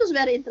 So, it was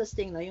very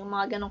interesting, no? Yung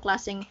mga ganong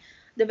klaseng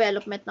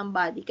development ng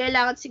body.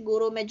 Kailangan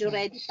siguro medyo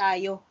ready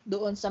tayo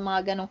doon sa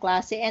mga ganong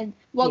klase. And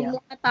wag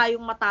muna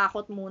tayong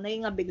matakot muna.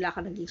 Yung nga, bigla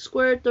ka naging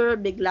squirter,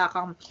 bigla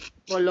kang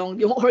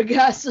prolonged yung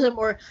orgasm,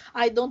 or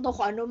I don't know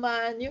kung ano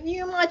man. Yung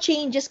mga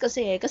changes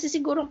kasi Kasi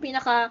siguro ang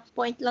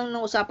pinaka-point lang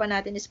ng usapan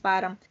natin is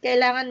parang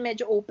kailangan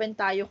medyo open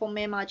tayo kung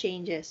may mga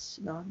changes,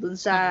 no? Doon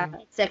sa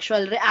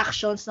sexual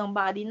reactions ng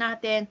body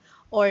natin,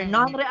 or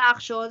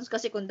non-reactions,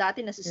 kasi kung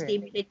dati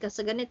nasi-stimulate ka sa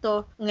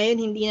ganito,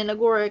 ngayon hindi na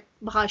nag-work,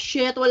 baka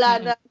shit,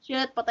 wala na,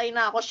 shit, patay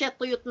na ako, shit,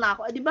 tuyot na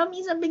ako. Di ba,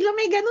 minsan bigla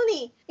may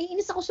ganun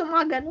Iinis ako sa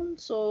mga ganun.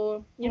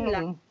 So, yun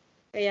lang.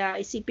 Kaya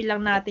isipin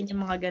lang natin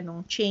yung mga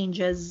ganung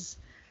changes.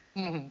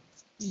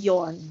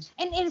 Yon.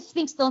 And if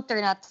things don't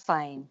turn out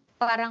fine,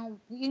 parang,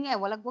 yun nga,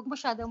 wag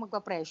masyadong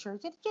magpa-pressure.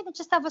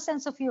 Just have a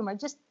sense of humor.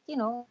 Just,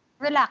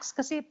 relax.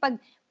 Kasi pag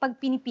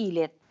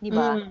pinipilit, di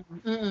ba?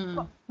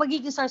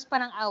 Magiging source pa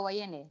ng awa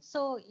yan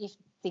So, if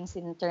things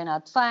didn't turn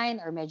out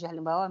fine, or medyo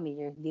halimbawa, may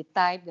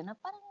type, gano'n,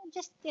 parang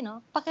just,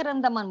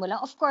 pakiramdaman mo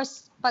lang. Of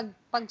course, pag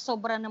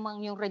sobra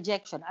namang yung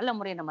rejection, alam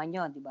mo rin naman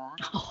yon, di ba?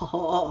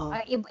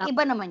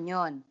 Iba naman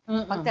yon.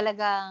 Pag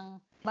talagang,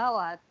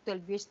 bawa,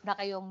 12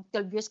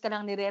 years ka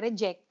lang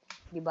nire-reject,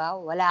 di ba?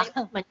 Wala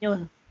kang man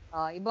yun.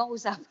 Ibang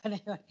usapan na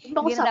yun.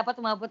 Hindi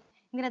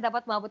na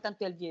dapat umabot ng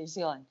 12 years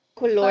yon.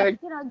 Lord.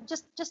 But,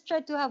 just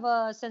try to have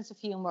a sense of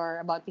humor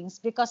about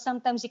things, because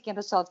sometimes you can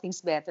resolve things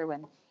better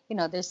when,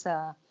 there's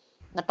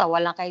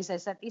natawa lang kayo sa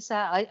isa't isa.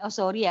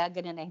 Sorry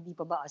ganun na, hindi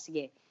pa ba?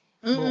 Sige,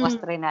 bukas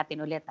try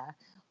natin ulit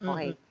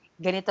Okay,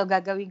 ganito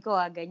gagawin ko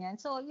ganyan.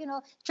 So,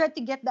 try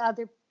to get the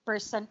other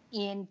person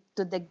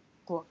into the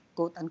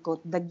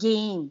quote-unquote, the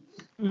game.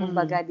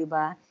 Kumbaga, di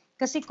ba?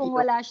 Kasi kung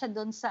wala siya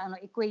doon sa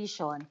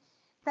equation,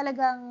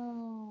 talagang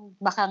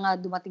baka nga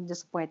dumating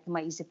sa point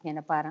na maisip niya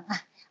na parang,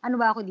 ano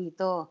ba ako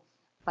dito?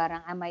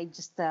 Parang, am I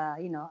just, a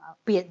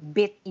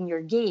bit in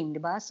your game,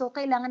 di ba? So,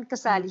 kailangan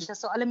kasali siya.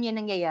 So, alam niya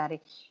nangyayari.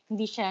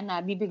 Hindi siya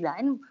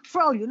nabibigla. And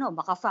for all you know,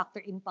 baka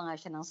factor in pa nga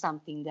siya ng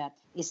something that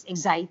is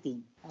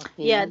exciting.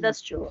 Okay? Yeah,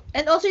 that's true.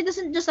 And also, it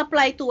doesn't just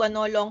apply to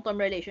long-term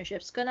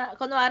relationships.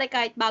 Kunwari,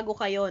 kahit bago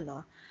kayo,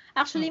 no?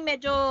 Actually,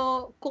 medyo,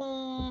 kung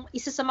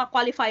isa sa mga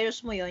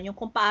qualifiers mo yon, yung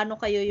kung paano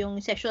kayo yung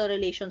sexual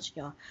relations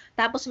nyo,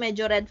 tapos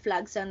medyo red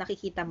flags ang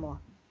nakikita mo.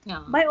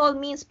 By all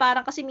means,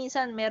 parang kasi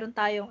minsan meron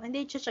tayong,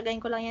 hindi,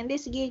 tsatsagayin ko lang yan. Hindi,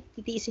 sige,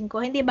 titiisin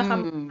ko. Hindi,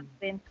 baka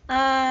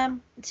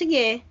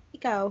sige,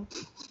 ikaw.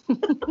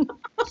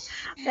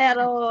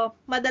 Pero,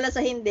 madalas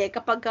sa hindi,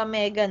 kapag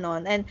may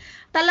ganon. And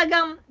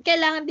talagang,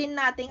 kailangan din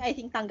nating, I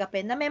think,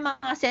 tanggapin na may mga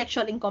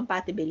sexual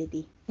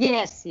incompatibility.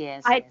 Yes.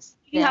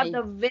 You have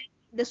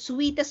the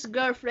sweetest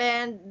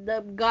girlfriend,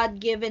 the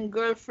God-given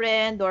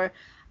girlfriend, or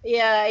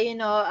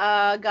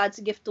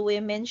God's gift to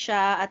women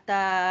siya, at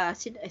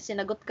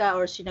sinagot ka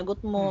or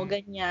sinagot mo,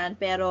 ganyan.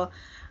 Pero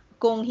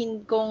kung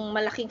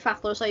malaking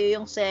factor sa'yo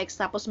yung sex,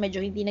 tapos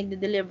medyo hindi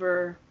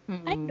nagde-deliver,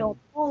 I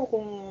don't know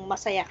kung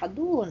masaya ka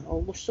dun,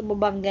 o gusto mo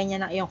bang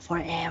ganyan na yung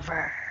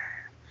forever.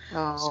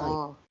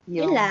 So,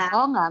 yun.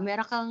 Oo nga,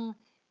 meron kang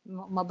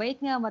mabait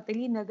nga,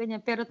 matalino,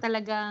 ganyan, pero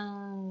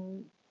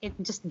talagang it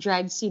just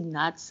drives you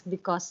nuts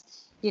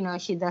because,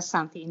 she does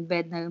something in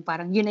bed na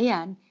parang yun na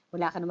yan,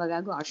 wala ka na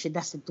magagawa, or she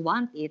doesn't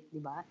want it,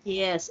 di ba?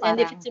 Yes, parang,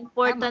 and if it's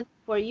important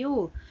for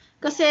you.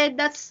 Kasi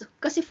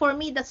for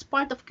me, that's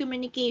part of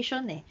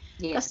communication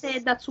Yes.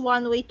 Kasi that's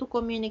one way to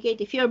communicate.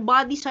 If your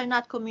bodies are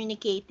not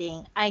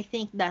communicating, I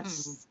think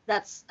that's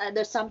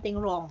there's something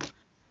wrong.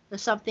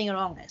 There's something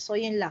wrong So,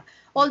 yun lang.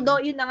 Although,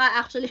 yun na nga,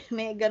 actually,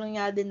 may ganun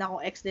nga din akong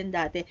ex din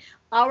dati.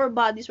 Our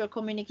bodies were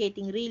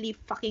communicating really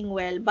fucking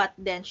well, but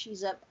then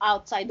she's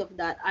outside of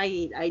that.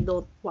 I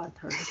don't want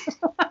her.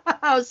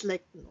 I was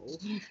like, no.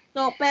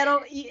 No,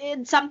 pero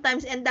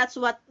sometimes, and that's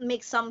what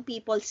makes some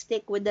people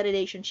stick with the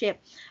relationship.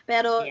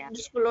 Pero,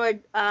 Diyos ko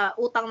Lord,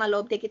 utang na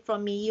loob, take it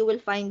from me, you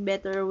will find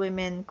better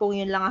women kung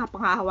yun lang ang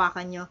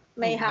panghahawakan nyo.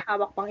 May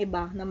hahawak pang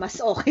iba na mas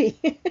okay.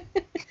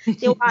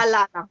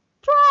 Tiwala lang.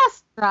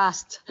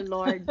 Trust.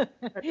 Lord.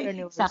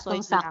 Anyway,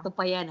 Saktong-sakto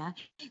pa yan,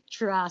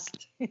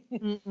 Trust.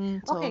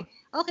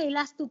 Okay,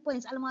 last 2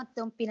 points. Alam mo,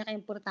 itong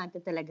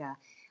pinaka-importante talaga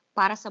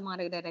para sa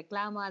mga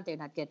nagre-reklamo, they're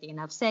not getting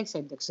enough sex,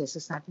 or the sex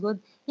is not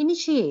good,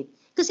 initiate.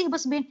 Kasi iba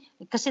sabihin,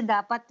 kasi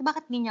dapat,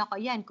 bakit hindi niya ako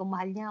yan? Kung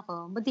mahal niya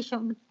ako, ba't di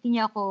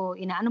niya ako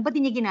inaano? Ba't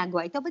di niya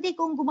ginagawa? Ito, ba't di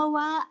kong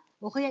gumawa?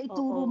 O kaya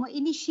ituro mo,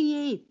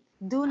 initiate.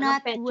 Do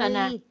not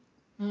wait.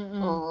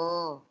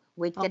 Oo.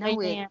 Wait ka na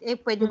wait.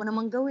 Pwede mo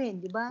namang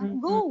gawin, di ba?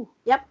 Go!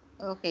 Yep.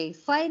 Okay,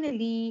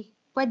 finally,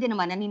 pwede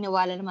naman,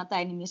 naniniwala naman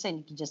tayo ni minsan,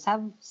 you can just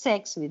have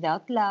sex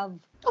without love.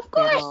 Of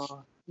course!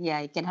 Pero,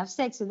 you can have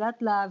sex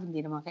without love.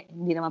 Hindi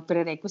naman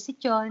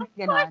prerequisite yun.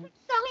 Ganon.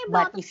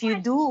 But if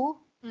you do,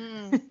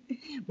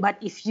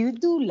 but if you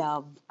do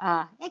love,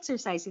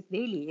 exercise it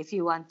daily if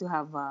you want to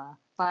have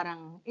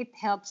parang it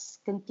helps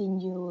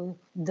continue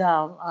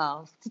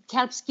it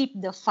helps keep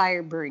the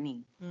fire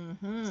burning.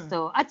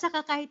 So, at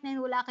saka kahit na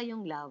wala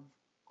kayong love,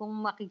 kung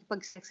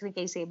makikipag-sex rin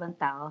kayo sa ibang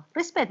tao,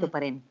 respeto pa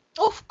rin.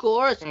 Of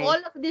course, Okay.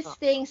 all of these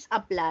things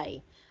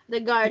apply.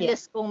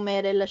 Regardless kung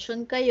may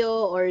relasyon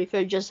kayo or if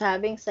you're just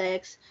having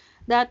sex,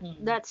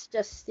 that's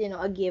just,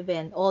 a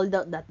given. All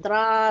the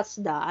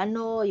trust,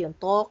 yung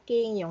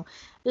talking, yung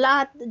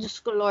lahat, Diyos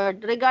ko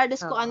Lord,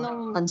 regardless kung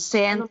anong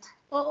consent.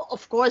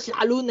 Of course,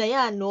 lalo na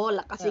yan, no?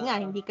 Kasi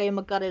nga, hindi kayo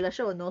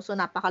magkarelasyon, no? So,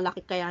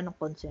 napakalaki kaya ng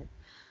consent.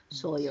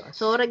 So, yun.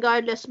 So,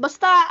 regardless,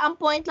 basta, ang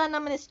point lang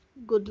naman is,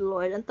 good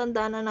Lord, ang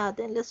tanda na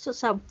natin, let's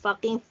just have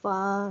fucking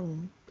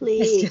fun.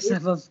 Please.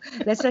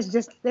 Let's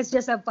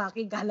just have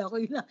fucking. Kala ko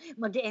yun na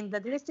mag-e-end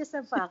na. Let's just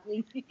have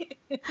fucking.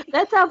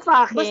 Let's have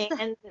fucking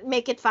and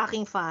make it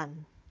fucking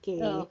fun.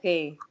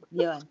 Okay.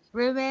 Yun.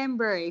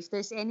 Remember, if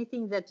there's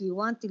anything that you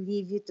want to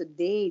leave you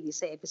today,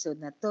 this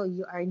episode na to,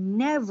 you are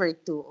never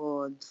too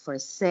old for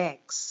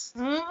sex.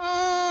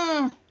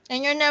 And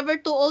you're never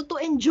too old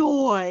to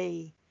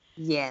enjoy.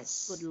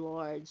 Yes. Good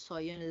Lord.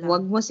 So, yun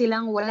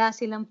lang. Wala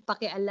silang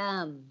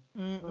pakialam.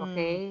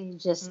 Okay?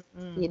 Just,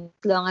 as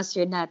long as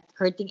you're not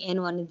hurting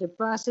anyone in the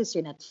process,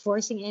 you're not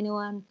forcing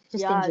anyone,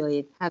 just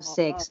enjoy it. Have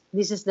sex.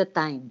 This is the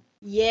time.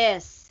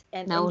 Yes.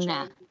 And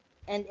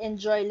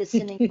enjoy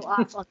listening to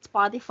us on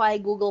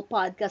Spotify, Google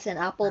Podcasts, and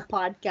Apple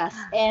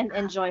Podcasts. And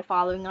enjoy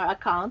following our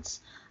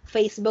accounts,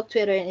 Facebook,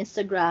 Twitter, and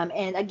Instagram.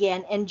 And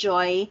again,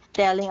 enjoy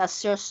telling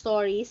us your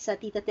stories sa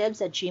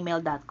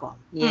titatibs@gmail.com.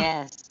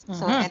 Yes.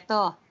 So,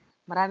 eto.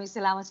 Maraming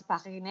salamat sa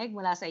pakikinig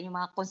mula sa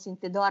inyong mga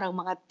konsentidorang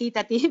mga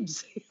Tita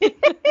Tips.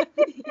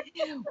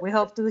 We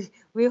hope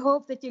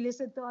that you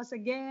listen to us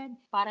again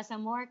para sa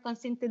more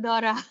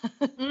konsentidora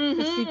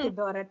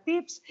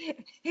tips.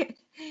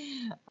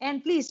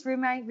 And please, we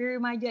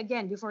remind you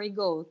again before we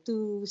go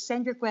to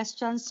send your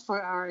questions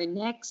for our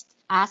next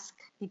Ask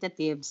Tita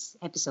Tips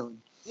episode.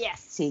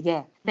 Yes.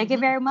 Sige. Thank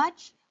you very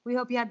much. We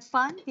hope you had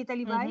fun, Tita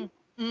Libay.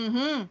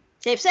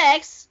 Safe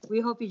sex. We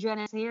hope you join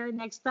us here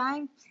next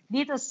time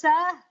dito sa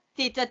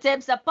Tita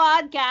Tips, the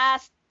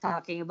podcast.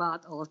 Talking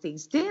about all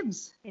things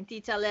Tibbs. And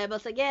Tita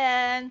Levels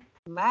again.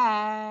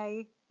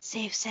 Bye.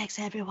 Safe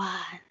sex,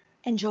 everyone.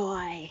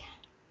 Enjoy.